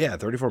 bombs. Yeah,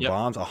 34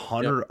 bombs,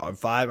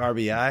 105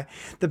 RBI.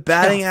 The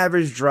batting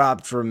average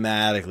dropped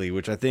dramatically,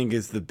 which I think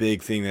is the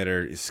big thing that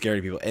are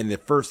scaring people. And the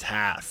first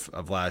half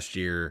of last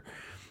year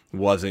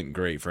wasn't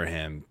great for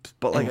him.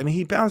 But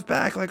he bounced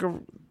back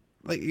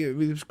it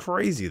was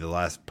crazy the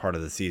last part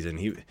of the season.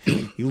 He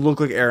looked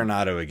like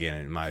Arenado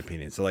again, in my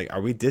opinion. So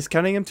are we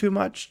discounting him too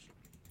much?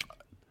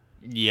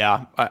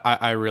 Yeah,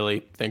 I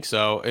really think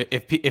so.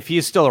 If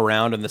he's still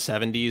around in the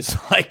 70s,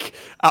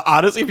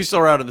 honestly, if he's still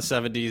around in the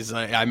 70s,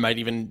 I might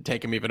even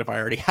take him even if I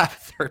already have a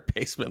third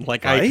baseman.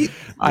 I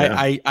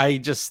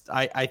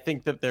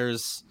think that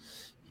there's,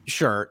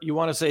 sure, you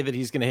want to say that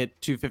he's going to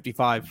hit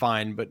 255,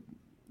 fine, but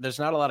there's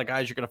not a lot of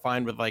guys you're going to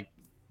find with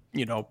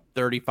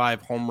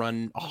 35 home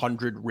run,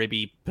 100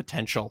 ribby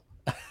potential.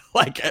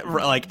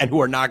 And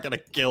who are not going to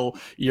kill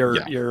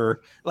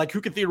your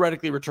who could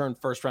theoretically return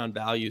first round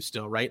value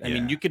still, right? I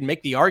mean, you could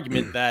make the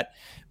argument that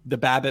the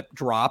BABIP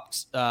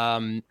dropped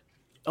a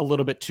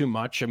little bit too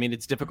much. I mean,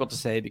 it's difficult to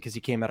say because he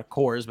came out of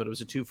Coors, but it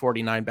was a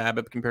 249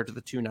 BABIP compared to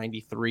the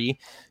 293.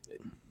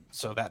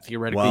 So that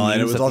theoretically means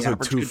and it was that also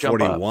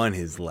 241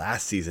 his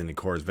last season in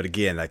Coors. But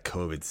again, that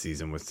COVID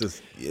season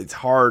was it's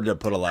hard to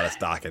put a lot of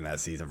stock in that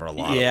season for a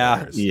lot of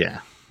players.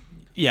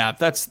 Yeah,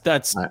 that's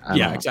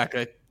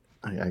exactly.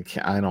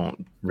 I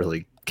don't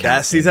really care.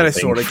 That season I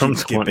sort of keep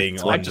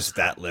skipping on the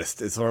stat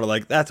list. It's sort of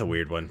like, that's a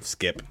weird one.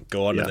 Skip.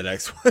 Go on to the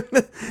next one.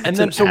 And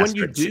then so when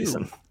you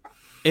do,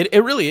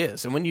 it really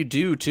is. And when you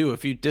do too,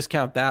 if you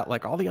discount that,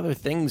 all the other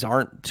things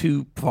aren't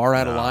too far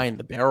out of line.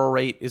 The barrel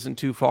rate isn't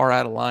too far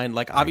out of line.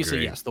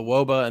 Obviously, yes, the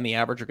WOBA and the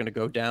average are going to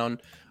go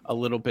down a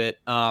little bit.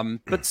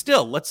 But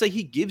still, let's say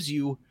he gives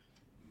you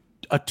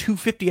a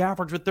 250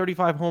 average with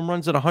 35 home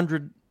runs and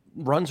 100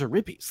 runs or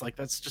ribbies.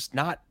 That's just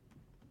not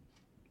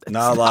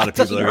a lot of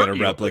people are going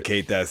to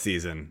replicate that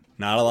season.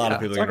 Not a lot of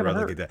people are going to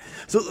replicate that.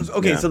 So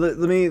okay, so let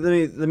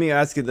me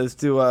ask you. Let's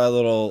do a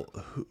little.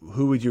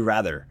 Who would you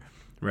rather?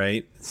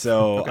 Right.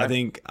 So I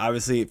think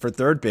obviously for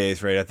third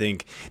base, right? I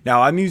think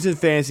now I'm using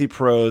Fantasy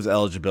Pros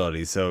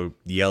eligibility. So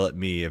yell at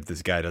me if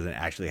this guy doesn't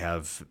actually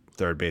have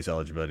third base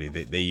eligibility.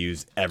 They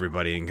use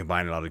everybody and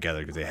combine it all together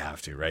because they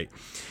have to, right?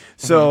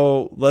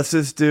 So let's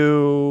just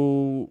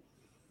do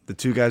the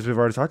two guys we've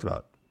already talked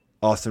about: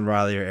 Austin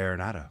Riley or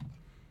Arenado.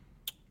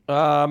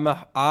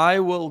 I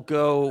will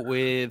go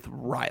with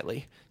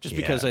Riley just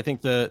because I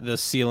think the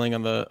ceiling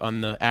on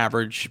the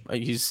average,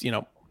 he's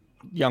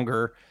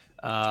younger,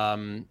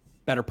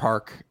 better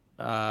park,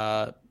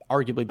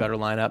 arguably better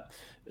lineup.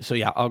 So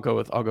yeah, I'll go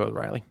with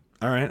Riley.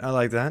 All right, I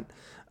like that.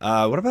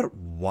 What about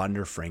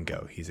Wander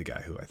Franco? He's a guy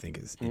who I think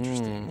is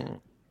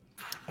interesting.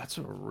 That's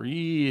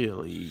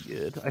really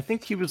good. I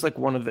think he was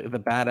one of the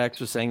Bad X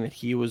was saying that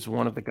he was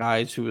one of the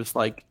guys who was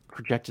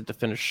projected to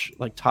finish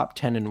top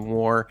 10 in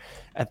WAR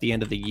at the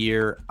end of the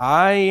year.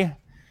 I'm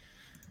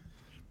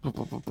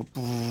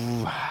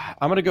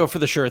going to go for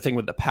the sure thing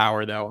with the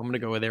power, though. I'm going to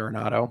go with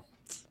Arenado.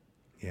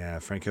 Yeah,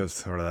 Franco's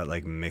sort of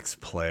that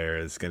mixed player.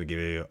 It's going to give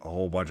you a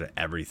whole bunch of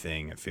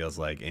everything, it feels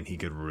like, and he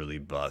could really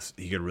bust.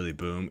 He could really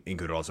boom and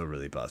could also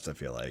really bust, I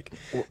feel like.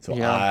 So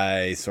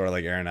I sort of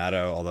like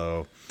Arenado,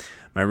 although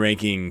my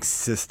ranking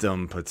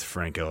system puts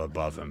Franco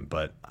above him,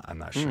 but I'm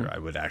not sure I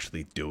would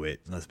actually do it.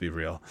 Let's be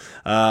real.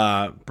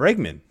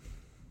 Bregman.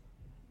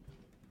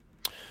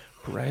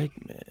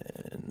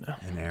 And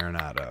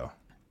Arenado.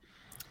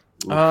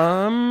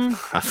 I'm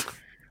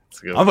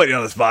putting you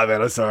on the spot,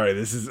 man. I'm sorry.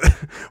 This is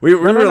we've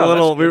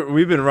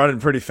been running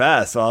pretty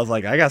fast, so I was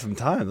like, I got some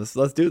time.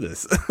 Let's do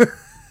this.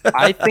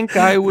 I think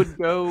I'd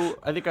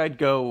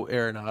go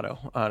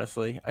Arenado,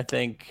 honestly. I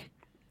think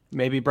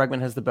maybe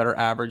Bregman has the better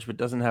average, but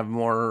doesn't have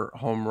more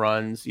home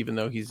runs, even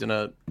though he's in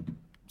a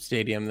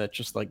stadium that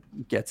just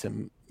gets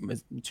him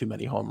too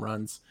many home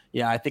runs.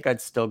 Yeah, I think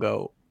I'd still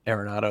go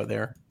Arenado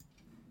there.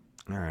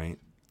 All right.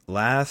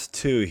 Last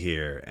two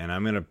here, and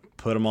I'm going to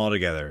put them all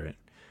together.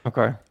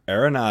 Okay.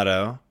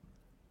 Arenado,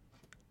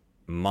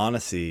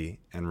 Mondesi,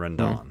 and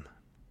Rendon.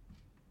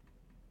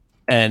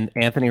 And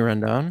Anthony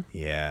Rendon?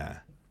 Yeah.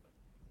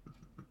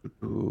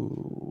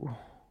 Ooh.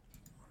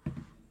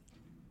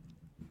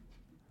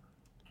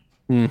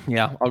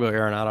 Yeah, I'll go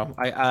Arenado.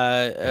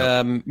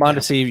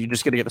 Mondesi, you're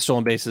just going to get the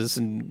stolen bases,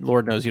 and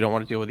Lord knows you don't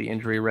want to deal with the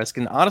injury risk.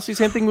 And honestly,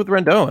 same thing with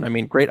Rendon. I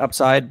mean, great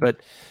upside, but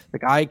the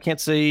guy can't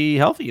stay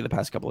healthy the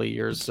past couple of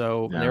years.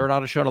 So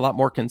Arenado's shown a lot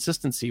more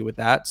consistency with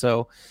that.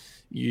 So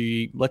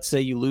let's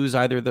say you lose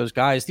either of those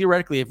guys.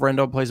 Theoretically, if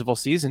Rendon plays a full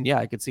season,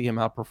 I could see him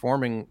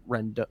outperforming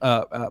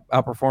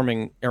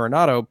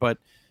Arenado, but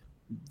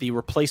the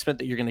replacement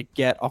that you're going to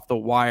get off the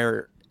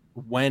wire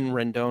when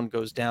Rendon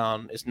goes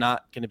down is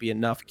not going to be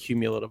enough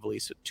cumulatively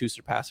to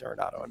surpass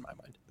Arenado in my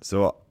mind.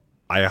 So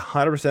I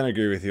 100%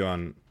 agree with you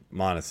on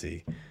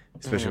Mondesi,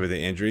 especially with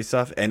the injury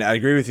stuff. And I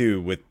agree with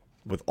you with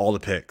all the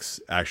picks,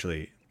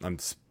 actually. I'm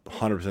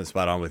 100%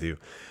 spot on with you.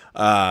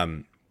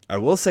 I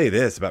will say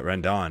this about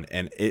Rendon,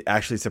 and it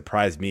actually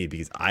surprised me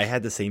because I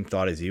had the same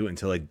thought as you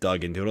until I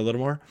dug into it a little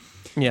more.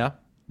 Yeah.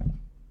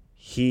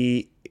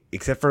 He,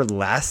 except for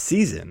last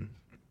season,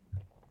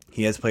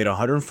 he has played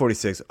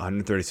 146,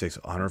 136,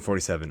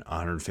 147,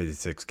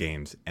 156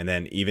 games. And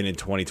then even in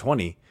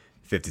 2020,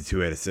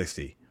 52 out of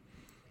 60.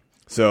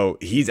 So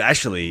he's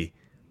actually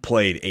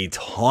played a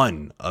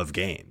ton of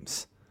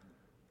games.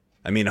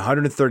 I mean,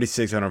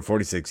 136,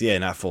 146,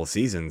 not full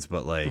seasons,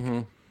 but like...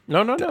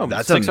 No.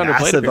 That's a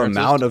massive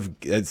amount of...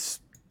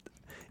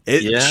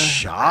 It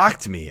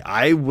shocked me.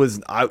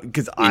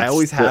 Because I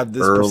always have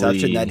this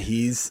perception that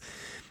he's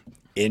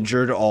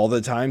injured all the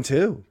time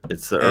too.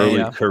 It's the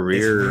early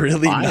career. It's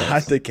really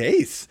not the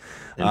case.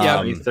 In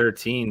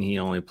 2013, he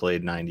only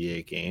played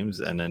 98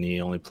 games, and then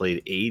he only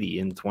played 80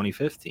 in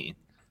 2015.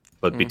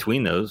 But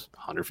between those,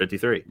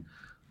 153.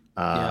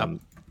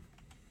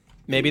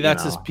 Maybe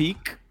that's his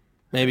peak.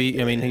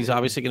 Maybe, I mean, he's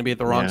obviously going to be at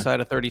the wrong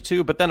side of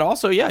 32. But then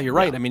also, you're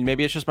right. I mean,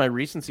 maybe it's just my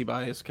recency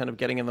bias kind of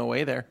getting in the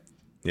way there.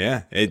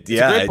 Yeah, it's a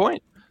great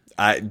point.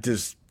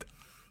 It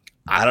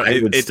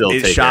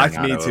shocked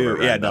me too.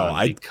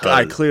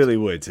 I clearly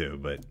would too,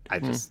 but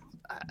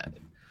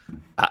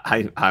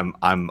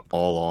I'm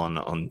all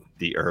on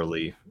the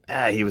early.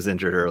 He was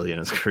injured early in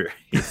his career.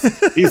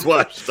 He's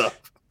washed up,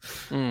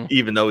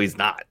 even though he's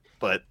not.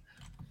 But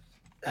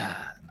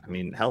I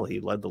mean, hell, he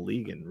led the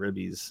league in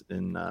ribbies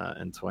in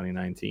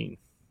 2019.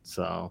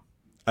 So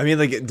I mean,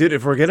 like, dude,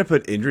 if we're gonna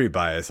put injury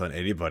bias on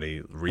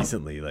anybody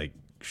recently, like,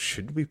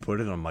 should we put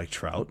it on Mike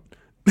Trout?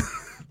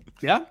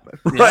 Yeah.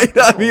 Right.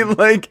 I mean,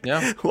 like,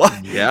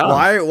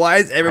 why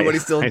is everybody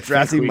still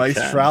drafting Mike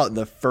Trout in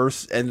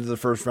the end of the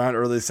first round,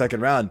 early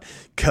second round?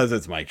 Because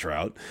it's Mike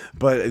Trout.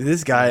 But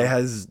this guy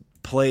has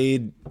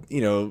played,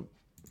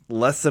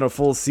 less than a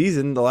full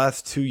season the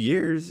last 2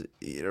 years.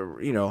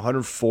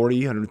 140,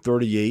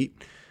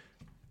 138.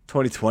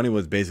 2020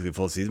 was basically a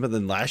full season, but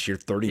then last year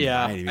 39.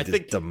 Yeah, he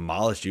just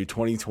demolished you.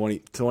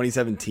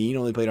 2017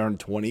 only played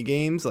 120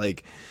 games.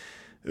 Like,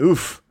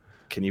 oof.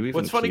 Can you even?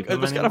 What's funny?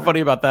 What's kind of funny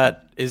about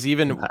that is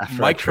even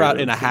Mike Trout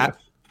in a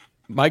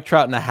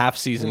half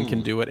season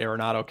can do what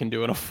Arenado can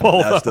do in a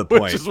full. That's the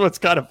point. Which is what's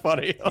kind of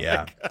funny.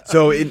 Yeah.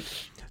 So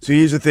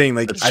here's the thing.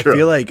 Like, I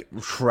feel like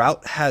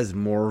Trout has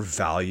more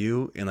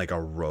value in like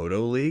a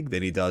roto league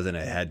than he does in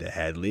a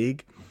head-to-head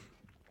league.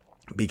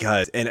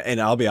 Because and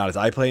I'll be honest,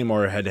 I play in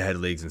more head-to-head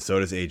leagues, and so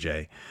does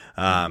AJ.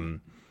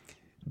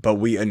 But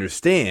we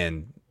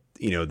understand,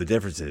 the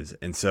differences,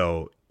 and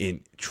so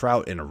in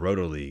Trout in a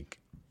roto league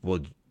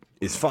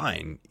is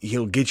fine.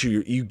 He'll get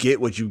you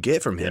get what you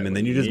get from him, and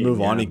then you just move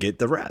on and get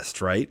the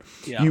rest, right?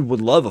 Yeah. You would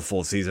love a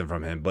full season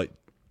from him, but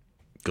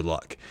good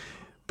luck.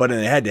 But in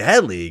a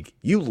head-to-head league,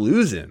 you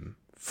lose him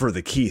for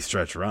the key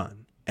stretch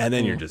run, and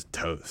then you're just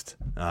toast.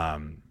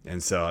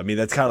 And so, I mean,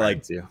 that's kind of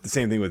like the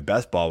same thing with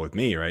best ball with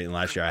me, right? And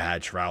last year I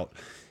had Trout,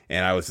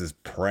 and I was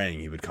just praying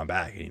he would come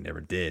back, and he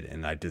never did.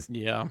 And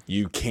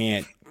you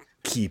can't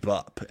keep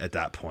up at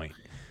that point.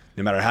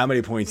 No matter how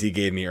many points he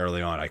gave me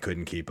early on, I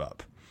couldn't keep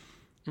up.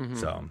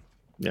 So,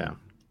 yeah.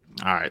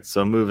 All right.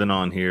 So moving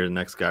on here, the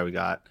next guy we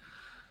got,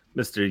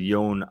 Mr.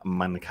 Yoan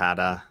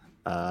Moncada.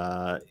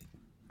 I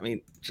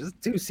mean,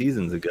 just 2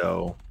 seasons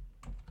ago,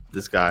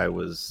 this guy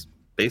was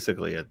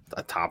basically a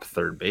top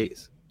third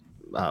base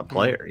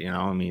player.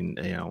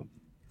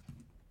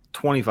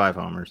 25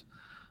 homers,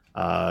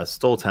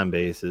 stole 10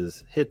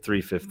 bases, hit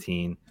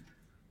 315.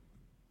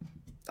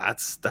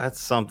 That's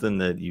something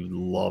that you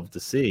love to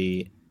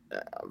see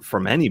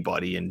from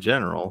anybody in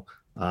general,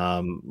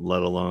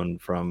 let alone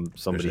from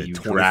somebody you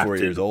 24 drafted.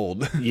 years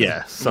old.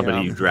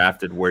 Somebody you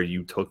drafted where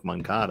you took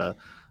Moncada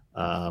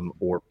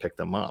or picked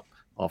them up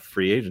off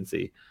free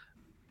agency.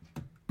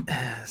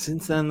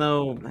 Since then,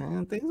 though,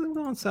 things have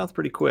gone south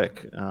pretty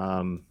quick.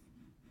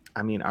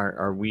 I mean,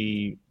 are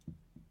we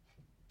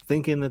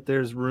thinking that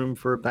there's room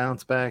for a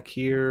bounce back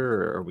here,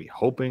 or are we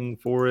hoping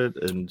for it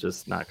and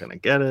just not going to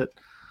get it?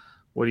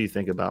 What do you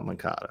think about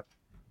Moncada?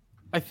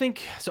 I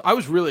think so. I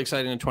was really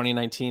excited in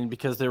 2019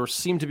 because there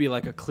seemed to be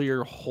like a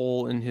clear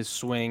hole in his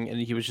swing, and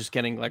he was just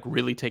getting like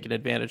really taken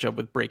advantage of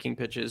with breaking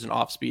pitches and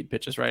off-speed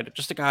pitches. Right,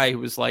 just a guy who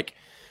was like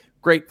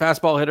great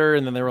fastball hitter,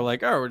 and then they were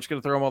like, oh, we're just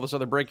going to throw him all this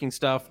other breaking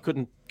stuff.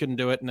 Couldn't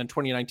do it. And then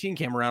 2019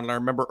 came around, and I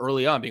remember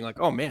early on being like,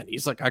 oh man,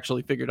 he's like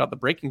actually figured out the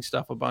breaking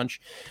stuff a bunch.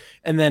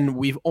 And then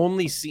we've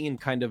only seen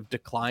kind of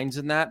declines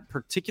in that,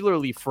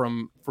 particularly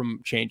from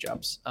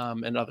changeups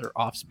and other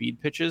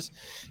off-speed pitches.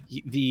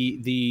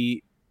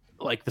 The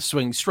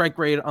swing strike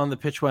rate on the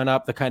pitch went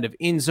up, the kind of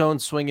in-zone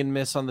swing and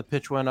miss on the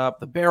pitch went up,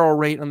 the barrel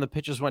rate on the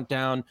pitches went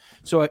down.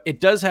 So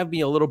it does have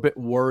me a little bit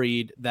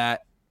worried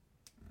that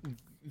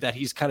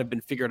he's kind of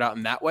been figured out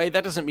in that way.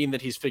 That doesn't mean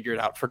that he's figured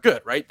out for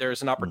good, right?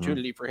 There's an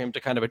opportunity for him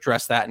to kind of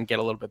address that and get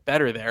a little bit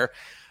better there.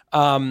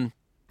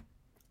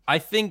 I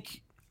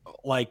think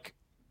like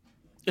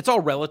it's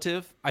all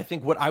relative. I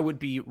think what I would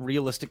be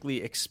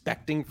realistically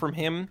expecting from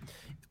him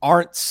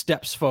aren't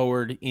steps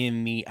forward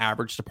in the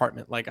average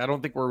department. Like, I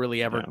don't think we're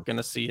really ever going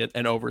to see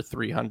an over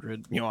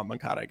 300 Yoan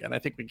Moncada again. I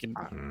think we can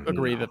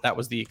agree that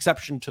was the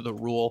exception to the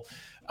rule.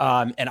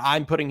 And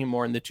I'm putting him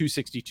more in the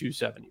 260,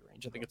 270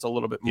 range. I think it's a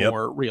little bit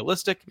more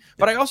realistic,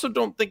 but I also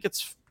don't think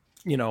it's,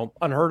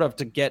 unheard of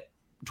to get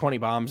 20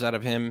 bombs out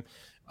of him.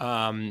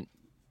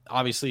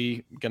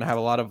 Obviously going to have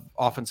a lot of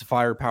offensive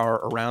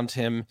firepower around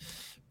him,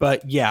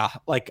 but yeah,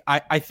 like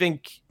I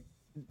think,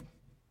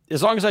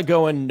 as long as I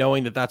go in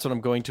knowing that that's what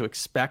I'm going to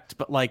expect,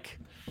 but like,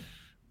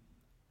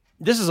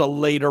 this is a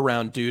later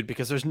round dude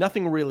because there's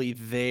nothing really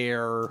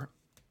there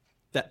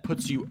that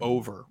puts you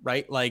over,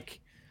 right? Like,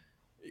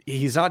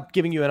 he's not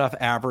giving you enough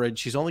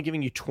average. He's only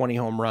giving you 20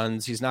 home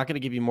runs. He's not going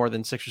to give you more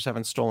than 6 or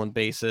 7 stolen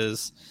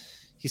bases.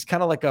 He's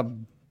kind of like I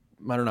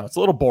don't know. It's a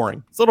little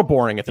boring. It's a little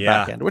boring at the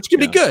back end, which can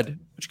be good.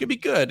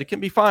 It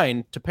can be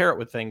fine to pair it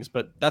with things,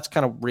 but that's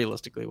kind of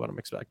realistically what I'm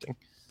expecting.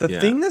 The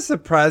thing that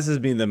surprises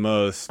me the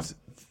most,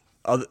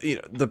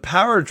 the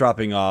power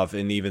dropping off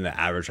and even the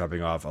average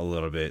dropping off a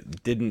little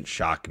bit didn't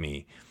shock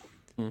me.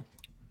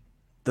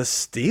 The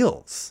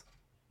steals.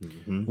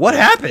 What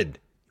happened?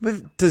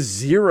 Went to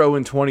 0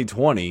 in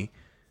 2020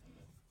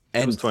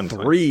 and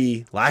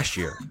 3 last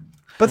year.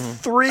 But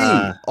 3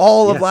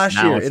 all of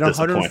last year in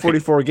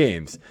 144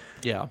 games.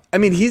 Yeah. I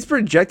mean, he's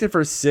projected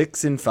for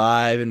 6 and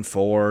 5 and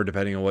 4,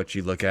 depending on what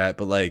you look at.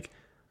 But, like,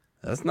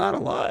 that's not a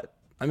lot.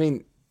 I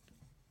mean,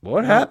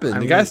 what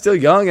happened? The guy's still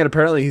young, and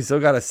apparently he's still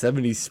got a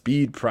 70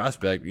 speed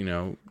prospect,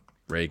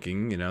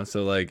 ranking,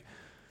 so like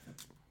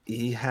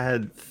he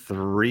had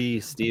 3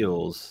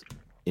 steals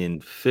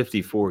in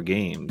 54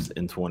 games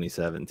in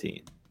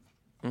 2017.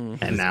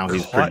 And now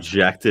he's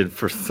projected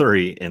for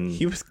 3 and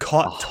he was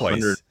caught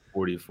twice.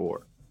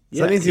 144. So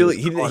that means he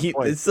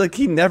it's like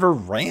he never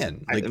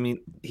ran. Like, I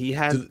mean, he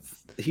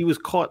was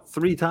caught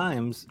 3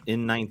 times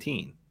in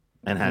 19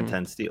 and had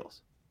 10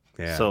 steals.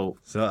 Yeah. So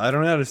I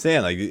don't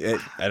understand. Like,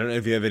 I don't know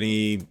if you have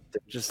any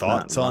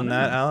thoughts on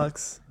that,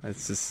 Alex.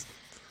 It's just,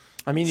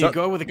 I mean, you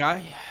go with a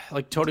guy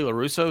like Tony La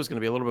Russa, who's going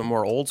to be a little bit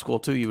more old school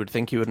too. You would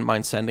think you wouldn't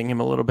mind sending him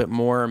a little bit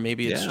more.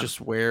 Maybe it's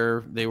just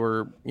where they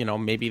were,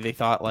 maybe they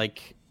thought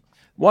like,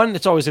 one,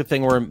 it's always a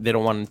thing where they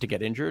don't want him to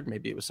get injured.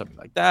 Maybe it was something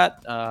like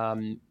that.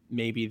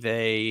 Maybe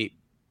they,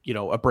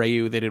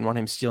 Abreu, they didn't want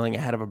him stealing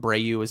ahead of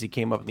Abreu as he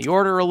came up in the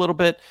order a little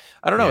bit.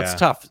 I don't know. Yeah. It's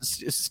tough.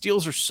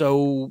 Steals are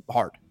so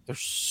hard. They're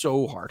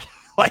so hard.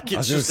 Like,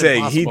 it's just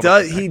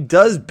he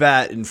does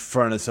bat in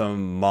front of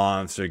some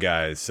monster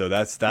guys. So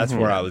that's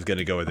where I was going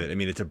to go with it. I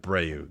mean, it's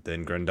Abreu,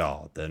 then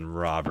Grandal, then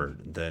Robert,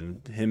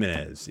 then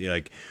Jimenez,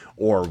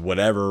 or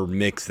whatever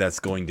mix that's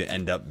going to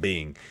end up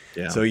being.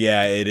 Yeah. So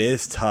yeah, it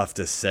is tough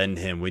to send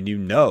him when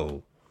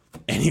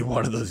any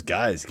one of those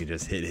guys can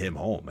just hit him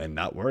home and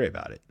not worry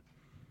about it.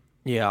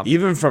 Yeah.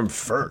 Even from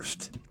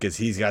first, because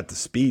he's got the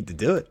speed to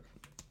do it.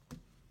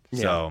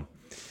 Yeah. So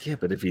yeah,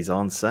 but if he's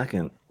on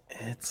second,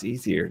 it's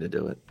easier to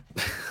do it.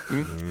 That's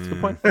a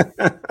good point.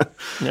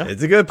 Yeah.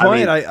 It's a good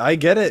point. I mean, I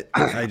get it.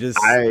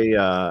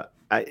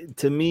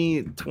 To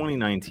me,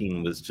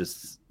 2019 was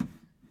just,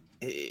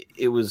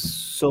 it was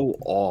so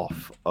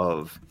off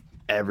of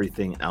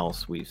everything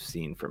else we've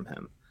seen from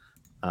him.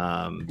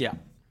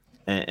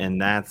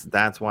 And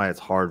that's why it's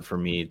hard for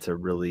me to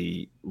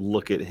really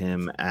look at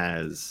him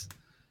as,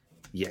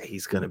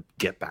 he's going to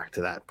get back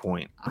to that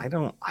point. I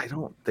don't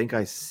think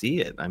I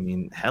see it. I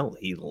mean, hell,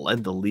 he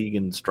led the league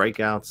in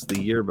strikeouts the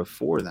year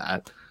before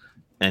that,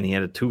 and he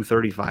had a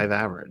 235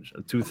 average,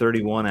 a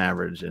 231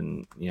 average,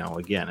 and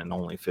again, in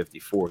only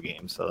 54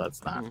 games, so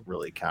that's not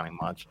really counting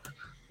much.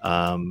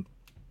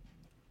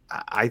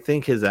 I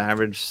think his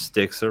average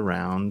sticks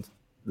around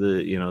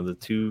the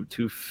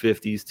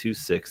 250s,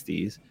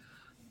 260s.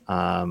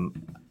 The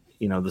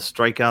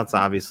strikeouts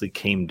obviously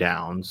came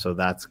down, so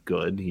that's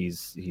good.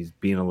 He's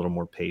being a little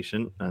more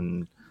patient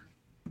and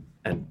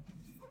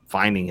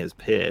finding his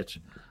pitch.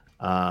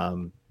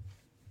 The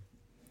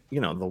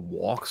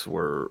walks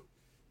were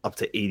up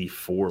to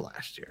 84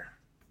 last year,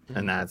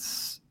 and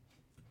that's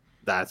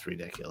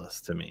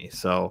ridiculous to me.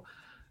 So,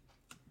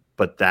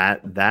 but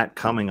that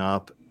coming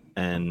up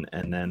and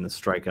then the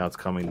strikeouts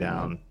coming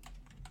down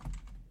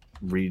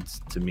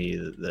reads to me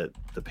that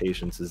the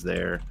patience is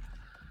there.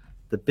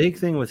 The big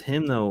thing with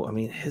him, though, I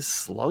mean, his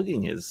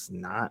slugging is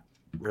not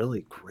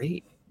really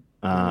great.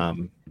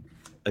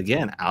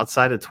 again,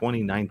 outside of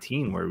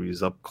 2019, where he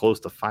was up close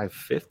to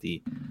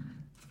 550,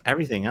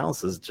 everything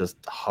else is just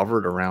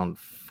hovered around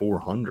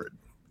 400.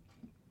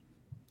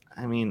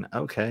 I mean,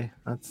 okay,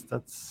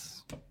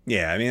 that's.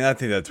 Yeah, I mean, I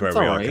think that's where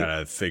we all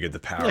kind of figured the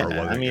power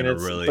wasn't going to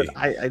really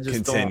I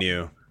just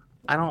continue.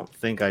 I don't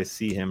think I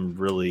see him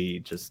really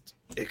just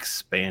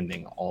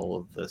expanding all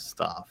of this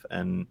stuff.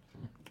 And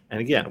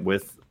again,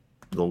 with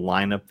the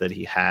lineup that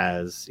he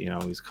has,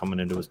 he's coming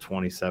into his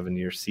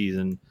 27-year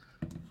season.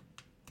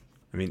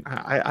 I mean,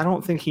 I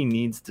don't think he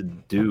needs to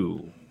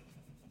do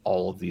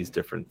all of these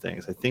different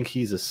things. I think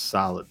he's a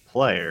solid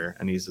player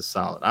and he's a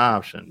solid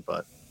option,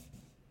 but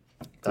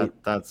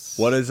that's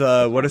what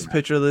does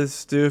Pitcher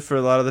List do for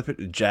a lot of the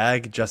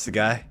Jag? Just a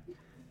guy.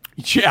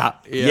 Yeah.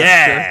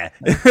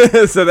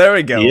 Sure. So there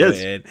we go.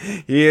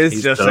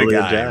 He's just totally a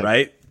guy,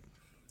 right?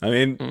 I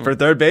mean, for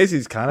third base,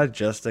 he's kind of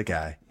just a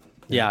guy.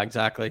 Yeah,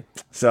 exactly.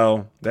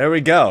 So there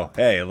we go.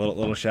 Hey, a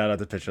little shout out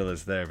to Pitcher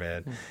List there,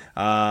 man.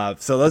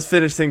 So let's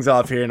finish things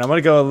off here, and I'm going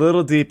to go a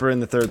little deeper in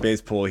the third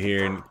base pool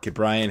here and get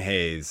Brian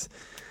Hayes.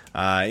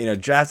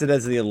 Drafted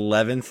as the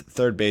 11th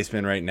third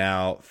baseman right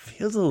now,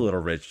 feels a little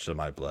rich to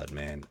my blood,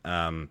 man.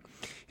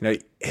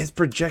 His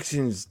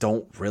projections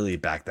don't really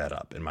back that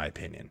up, in my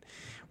opinion.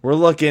 We're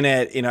looking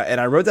at, and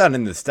I wrote down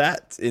in the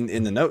stats,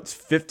 in the notes,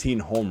 15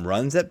 home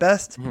runs at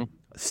best. Mm-hmm.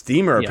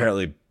 Steamer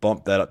apparently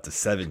bumped that up to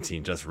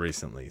 17 just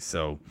recently.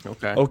 So,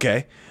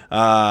 okay.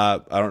 I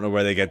don't know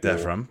where they get that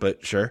from,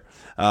 but sure.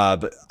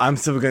 But I'm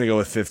still going to go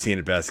with 15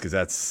 at best because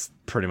that's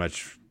pretty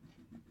much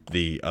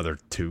the other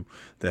two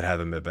that have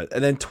him at best.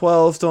 And then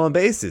 12 stolen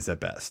bases at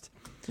best.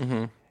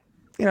 Mm-hmm.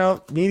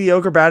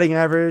 Mediocre batting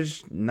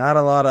average, not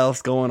a lot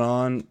else going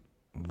on.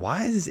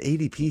 Why is his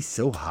ADP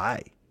so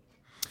high?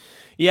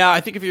 Yeah,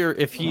 I think if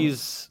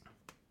he's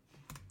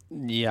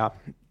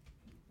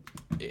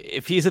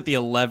at the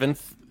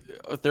 11th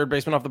third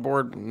baseman off the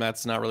board,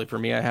 that's not really for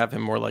me. I have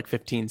him more like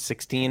 15,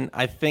 16.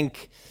 I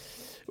think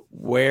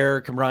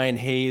where Brian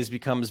Hayes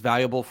becomes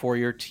valuable for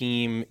your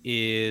team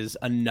is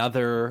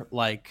another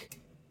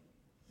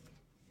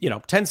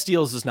 10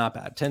 steals is not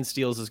bad. 10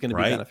 steals is going to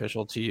be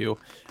beneficial to you.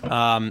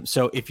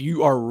 So if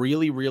you are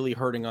really, really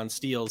hurting on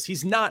steals,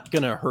 he's not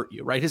going to hurt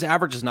you, right? His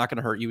average is not going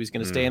to hurt you. He's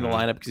going to stay in the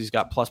lineup because he's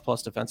got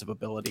plus defensive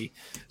ability.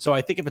 So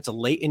I think if it's a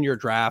late in your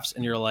drafts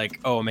and you're like,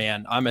 oh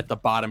man, I'm at the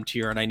bottom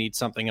tier and I need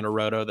something in a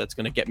roto that's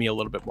going to get me a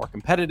little bit more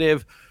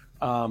competitive.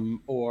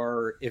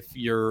 Or if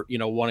you're,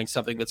 wanting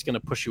something that's going to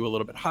push you a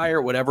little bit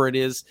higher, whatever it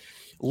is,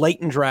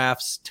 late in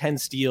drafts, 10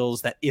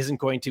 steals that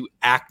isn't going to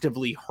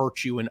actively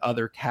hurt you in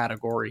other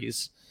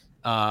categories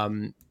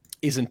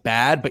isn't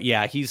bad. But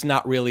yeah, he's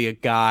not really a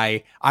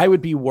guy. I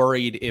would be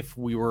worried if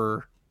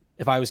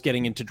I was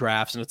getting into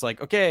drafts and it's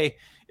like, okay,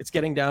 it's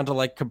getting down to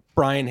like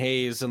Brian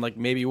Hayes and like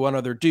maybe one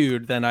other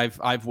dude, then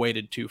I've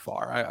waited too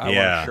far. I want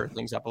to shore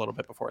things up a little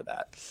bit before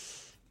that.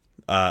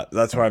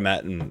 That's where I'm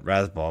at in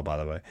Razzball, by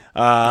the way.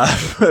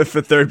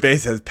 For third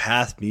base has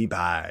passed me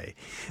by,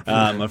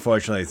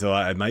 unfortunately. So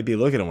I might be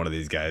looking at one of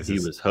these guys. He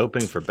was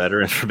hoping for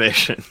better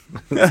information.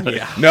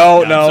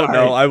 No,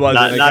 I wasn't.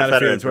 I kind of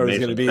figured that's where it was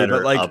going to be,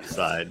 but like,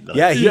 upside. He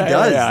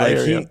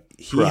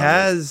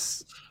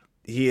does.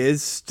 He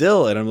is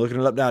still, and I'm looking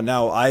it up now.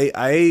 Now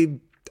I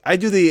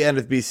do the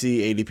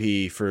NFBC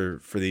ADP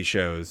for these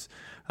shows,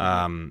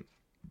 from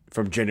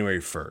January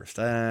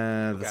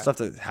 1st. The stuff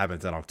that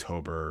happens in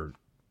October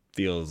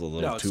feels a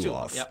little too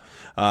off. Yep.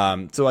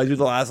 So I do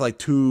the last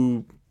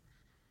 2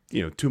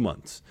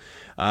 months,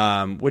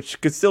 which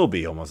could still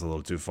be almost a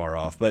little too far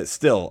off, but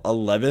still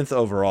 11th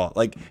overall.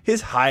 Like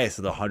his highest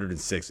is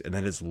 106 and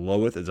then his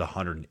lowest is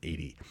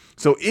 180.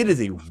 So it is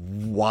a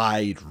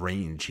wide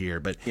range here,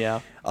 but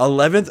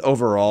 11th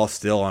overall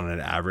still on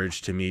an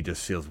average to me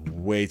just feels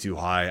way too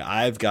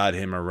high. I've got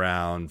him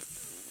around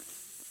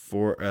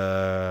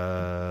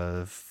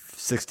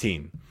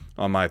 16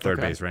 on my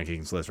third base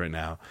rankings list right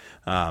now.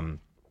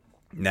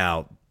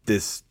 Now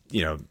this,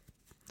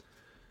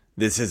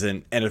 this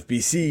isn't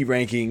NFBC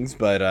rankings,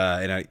 but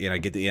and I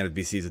get the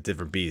NFBC is a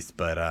different beast,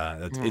 but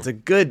it's a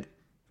good.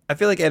 I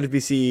feel like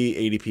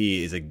NFBC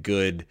ADP is a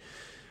good,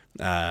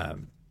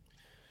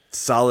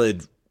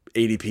 solid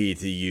ADP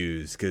to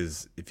use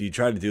because if you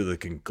try to do the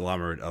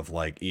conglomerate of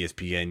like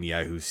ESPN,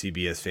 Yahoo,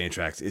 CBS,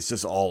 Fantrax, it's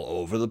just all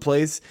over the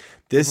place.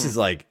 This is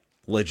like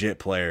legit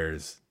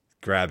players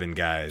grabbing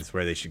guys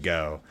where they should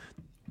go.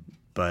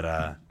 But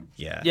I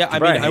mean,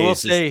 I will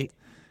say.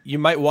 You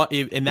might want,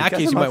 in that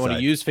case, you might want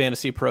to use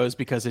Fantasy Pros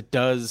because it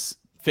does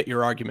fit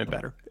your argument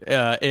better.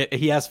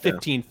 He has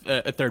 15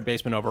 third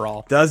baseman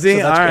overall. Does he?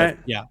 So all right.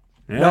 Yeah.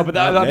 No, but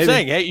I'm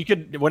saying, hey, you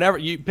could, whenever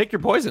you pick your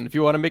poison if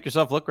you want to make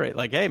yourself look great.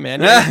 Like, hey, man,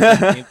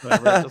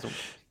 whatever, it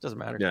doesn't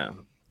matter. Yeah.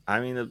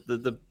 I mean,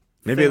 the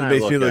maybe it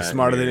makes you look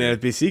smarter than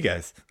NFBC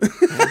guys.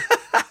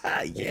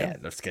 Yeah,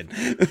 no, just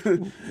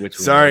kidding.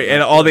 Sorry,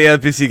 and all the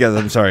NFBC guys,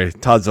 I'm sorry.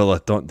 Todd Zola,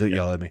 don't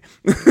yell at me.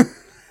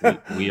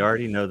 We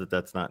already know that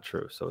that's not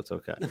true, so it's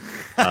okay.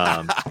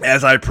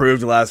 As I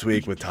proved last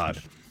week with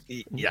Todd.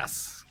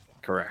 Yes,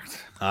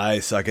 correct. I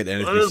suck at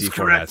NFBC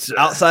formats.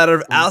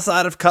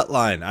 Outside of cut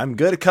line, I'm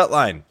good at cut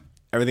line.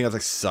 Everything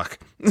else suck.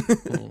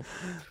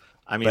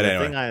 I mean,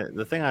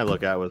 the thing I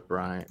look at with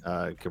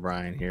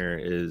Brian here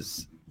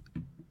is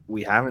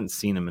we haven't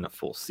seen him in a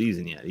full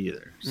season yet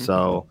either.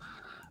 So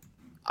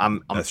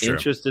I'm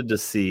interested to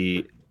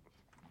see,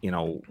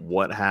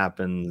 what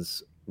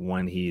happens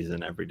when he's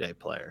an everyday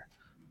player.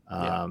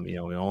 We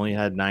only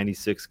had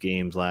 96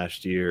 games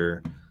last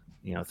year,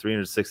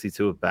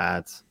 362 at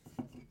bats,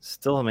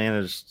 still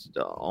managed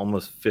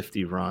almost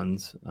 50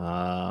 runs,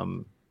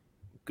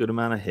 good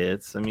amount of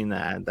hits. I mean,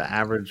 the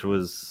average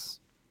was,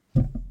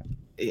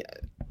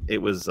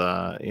 it was,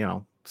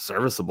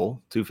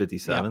 serviceable,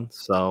 257. Yeah.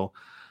 So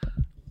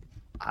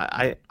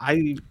I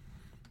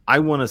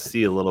want to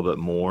see a little bit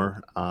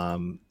more.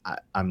 I'm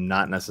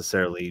not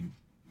necessarily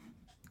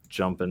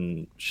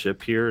jumping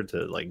ship here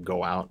to like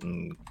go out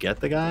and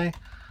get the guy.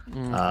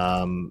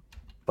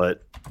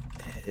 But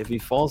if he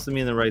falls to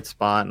me in the right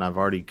spot and I've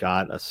already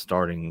got a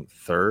starting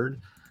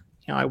third,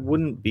 I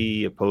wouldn't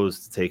be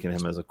opposed to taking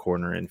him as a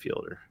corner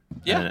infielder.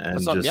 Yeah.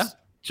 And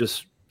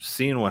just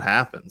seeing what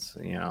happens,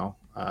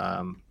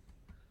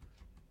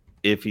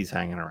 if he's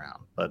hanging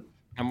around. But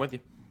I'm with you.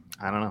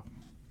 I don't know.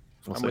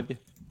 I'm with you.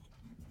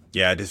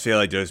 Yeah, I just feel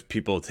like there's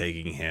people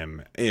taking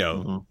him,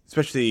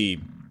 especially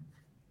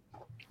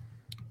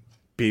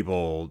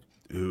people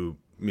who,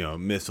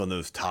 miss on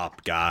those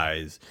top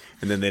guys,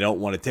 and then they don't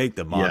want to take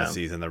the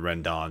Mondeses and the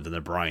Rendons and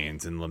the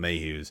Bryants and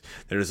LeMahieus.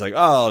 They're just like,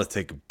 oh, let's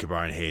take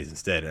Ke'Bryan Hayes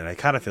instead. And I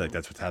kind of feel like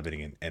that's what's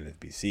happening in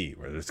NFBC,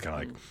 where there's kind of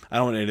like, I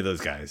don't want any of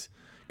those guys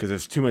because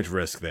there's too much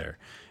risk there.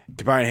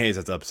 Ke'Bryan Hayes,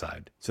 that's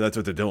upside. So that's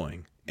what they're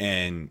doing.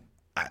 And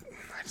I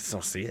just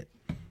don't see it.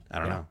 I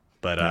don't know.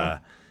 But I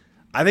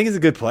think he's a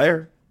good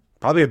player.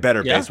 Probably a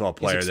better baseball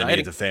player than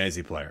he's a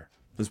fantasy player.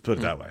 Let's put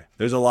it that way.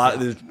 There's a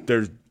lot.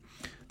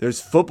 There's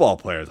football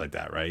players like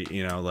that, right?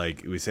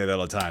 Like we say that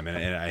all the time,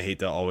 and I hate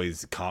to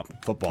always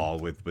comp football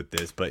with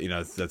this, but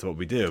that's what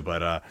we do.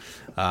 But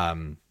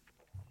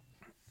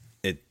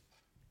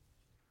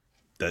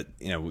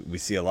we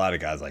see a lot of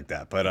guys like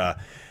that. But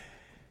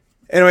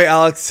anyway,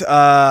 Alex,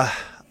 I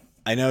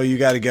know you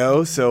got to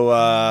go. So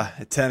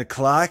at 10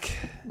 o'clock,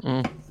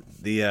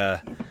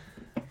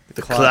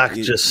 the clock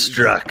just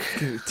struck.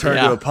 Turned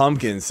to a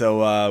pumpkin,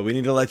 so we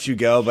need to let you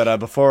go. But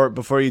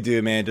before you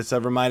do, man, just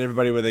remind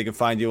everybody where they can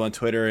find you on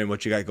Twitter and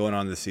what you got going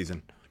on this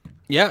season.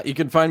 Yeah, you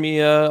can find me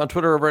on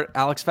Twitter over at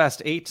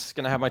AlexFast8.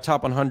 Going to have my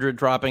top 100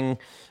 dropping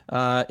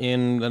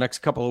in the next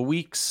couple of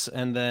weeks,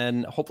 and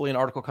then hopefully an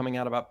article coming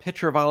out about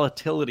pitcher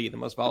volatility, the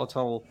most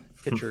volatile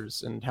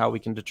pitchers, and how we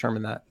can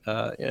determine that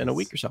in a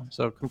week or so.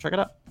 So come check it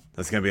out.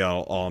 That's going to be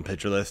all on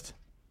Pitcher List.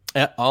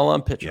 All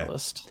on Pitcher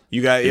List.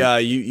 You got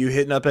you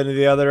hitting up any of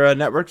the other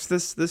networks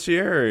this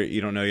year, or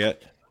you don't know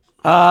yet?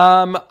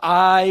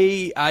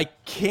 I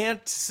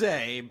can't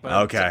say, but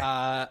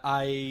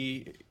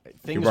okay.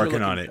 You're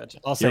working on it.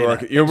 I'll say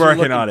you're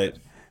working on it.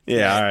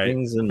 Yeah, all right.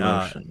 Things in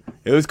motion.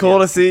 It was cool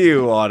to see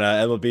you on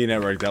MLB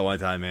Network that one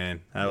time,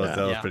 man. That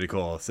was pretty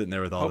cool. Sitting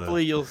there with all.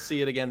 Hopefully, you'll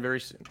see it again very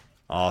soon.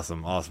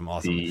 Awesome.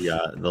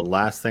 The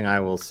last thing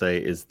I will say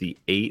is the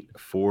 8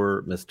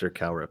 for Mr.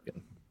 Cal Ripken.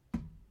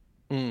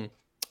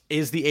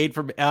 Is the 8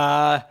 for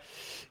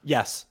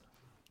yes.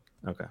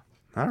 Okay.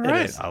 All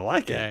right. I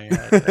like it.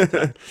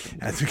 Yeah.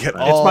 As we get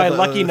it's my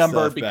lucky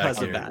number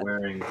because of that.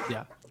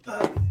 Yeah.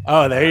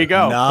 Oh, there you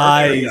go.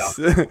 Nice.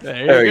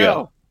 There you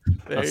go.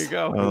 There you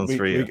go.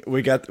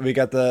 We got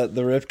the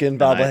Ripken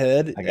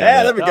bobblehead.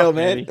 There we go,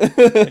 man.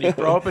 When you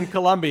grow up in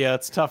Colombia,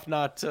 it's tough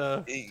not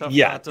to.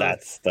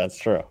 That's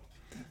true.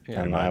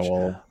 Yeah, and I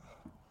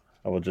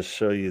will just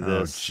show you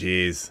this. Oh,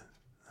 jeez.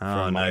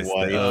 Oh, nice.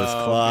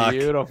 Clock.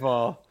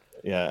 Beautiful.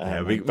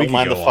 Yeah, we don't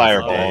mind the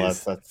fireball.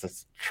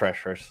 That's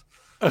treacherous.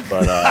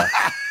 But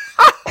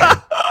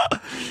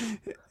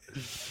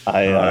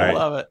I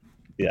love it.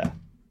 Yeah,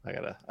 I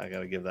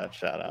gotta give that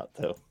shout out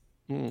too.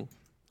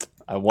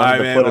 I wanted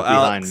to put it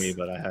behind me,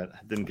 but I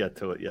didn't get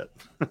to it yet.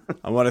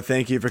 I want to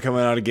thank you for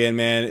coming out again,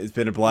 man. It's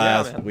been a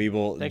blast. We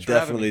will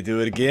definitely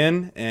do it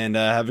again, and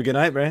have a good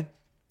night, man.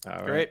 All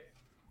right. Great.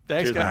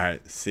 Thanks, guys. All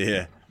right, see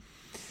ya.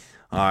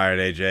 All right,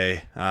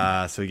 AJ.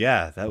 So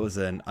that was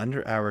an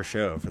under-hour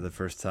show for the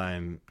first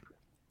time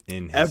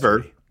in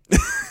history.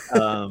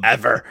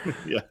 Ever.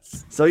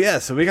 Yes. So we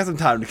got some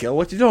time to kill.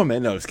 What you doing,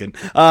 man? No, just kidding.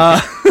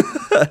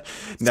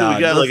 We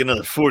got like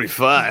another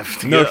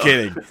 45. No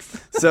kidding.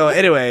 So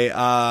anyway,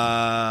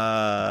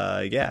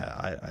 I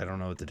don't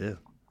know what to do.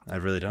 I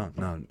really don't.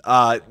 No.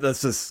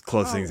 Let's just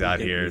close things out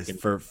here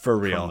for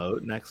real.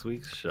 Promote next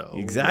week's show.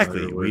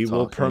 Exactly. We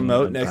will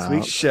promote next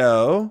week's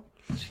show.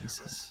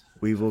 Jesus.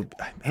 We will.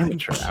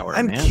 Amateur hour.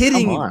 I'm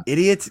kidding,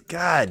 idiots.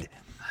 God,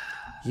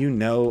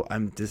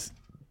 I'm just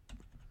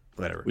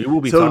whatever. We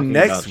will be talking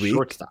next about week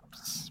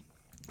shortstops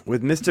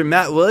with Mr.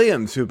 Matt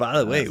Williams, who, by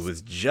the way,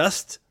 was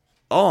just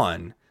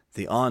on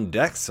the On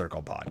Deck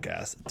Circle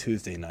podcast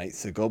Tuesday night.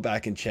 So go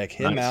back and check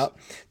him out,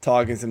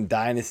 talking some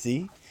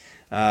Dynasty.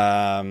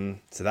 So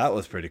that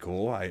was pretty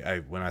cool. I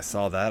when I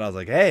saw that, I was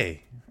like,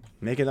 hey,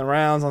 making the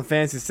rounds on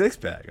Fantasy Six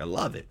Pack. I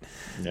love it.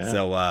 Yeah.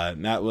 So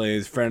Matt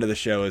Williams, friend of the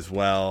show as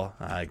well.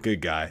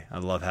 Good guy. I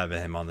love having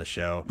him on the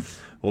show.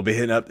 We'll be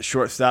hitting up the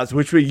shortstops,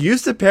 which we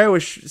used to pair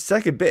with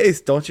second base.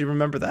 Don't you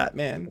remember that,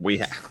 man?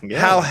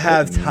 How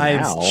have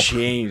times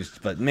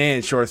changed? But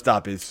man,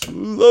 shortstop is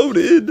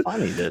loaded.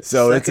 Funny that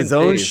so it's its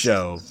own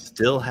show.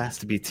 Still has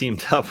to be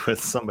teamed up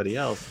with somebody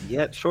else.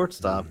 Yet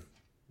shortstop,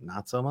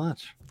 not so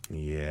much.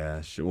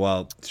 Yeah.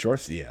 Well,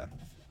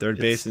 third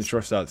base and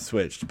shortstop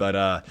switched. But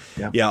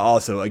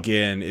also,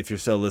 again, if you're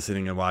still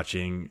listening and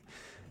watching,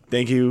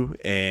 thank you.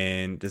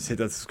 And just hit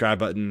that subscribe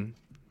button,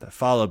 the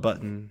follow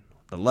button,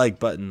 the like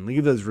button,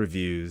 leave those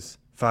reviews.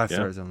 5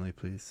 stars only,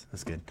 please.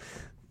 That's good.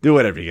 Do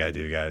whatever you gotta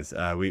do, guys.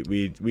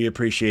 We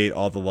appreciate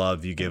all the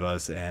love you give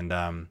us, and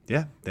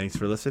thanks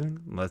for listening.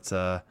 Let's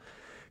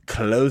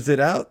close it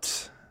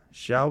out,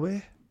 shall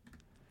we?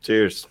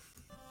 Cheers.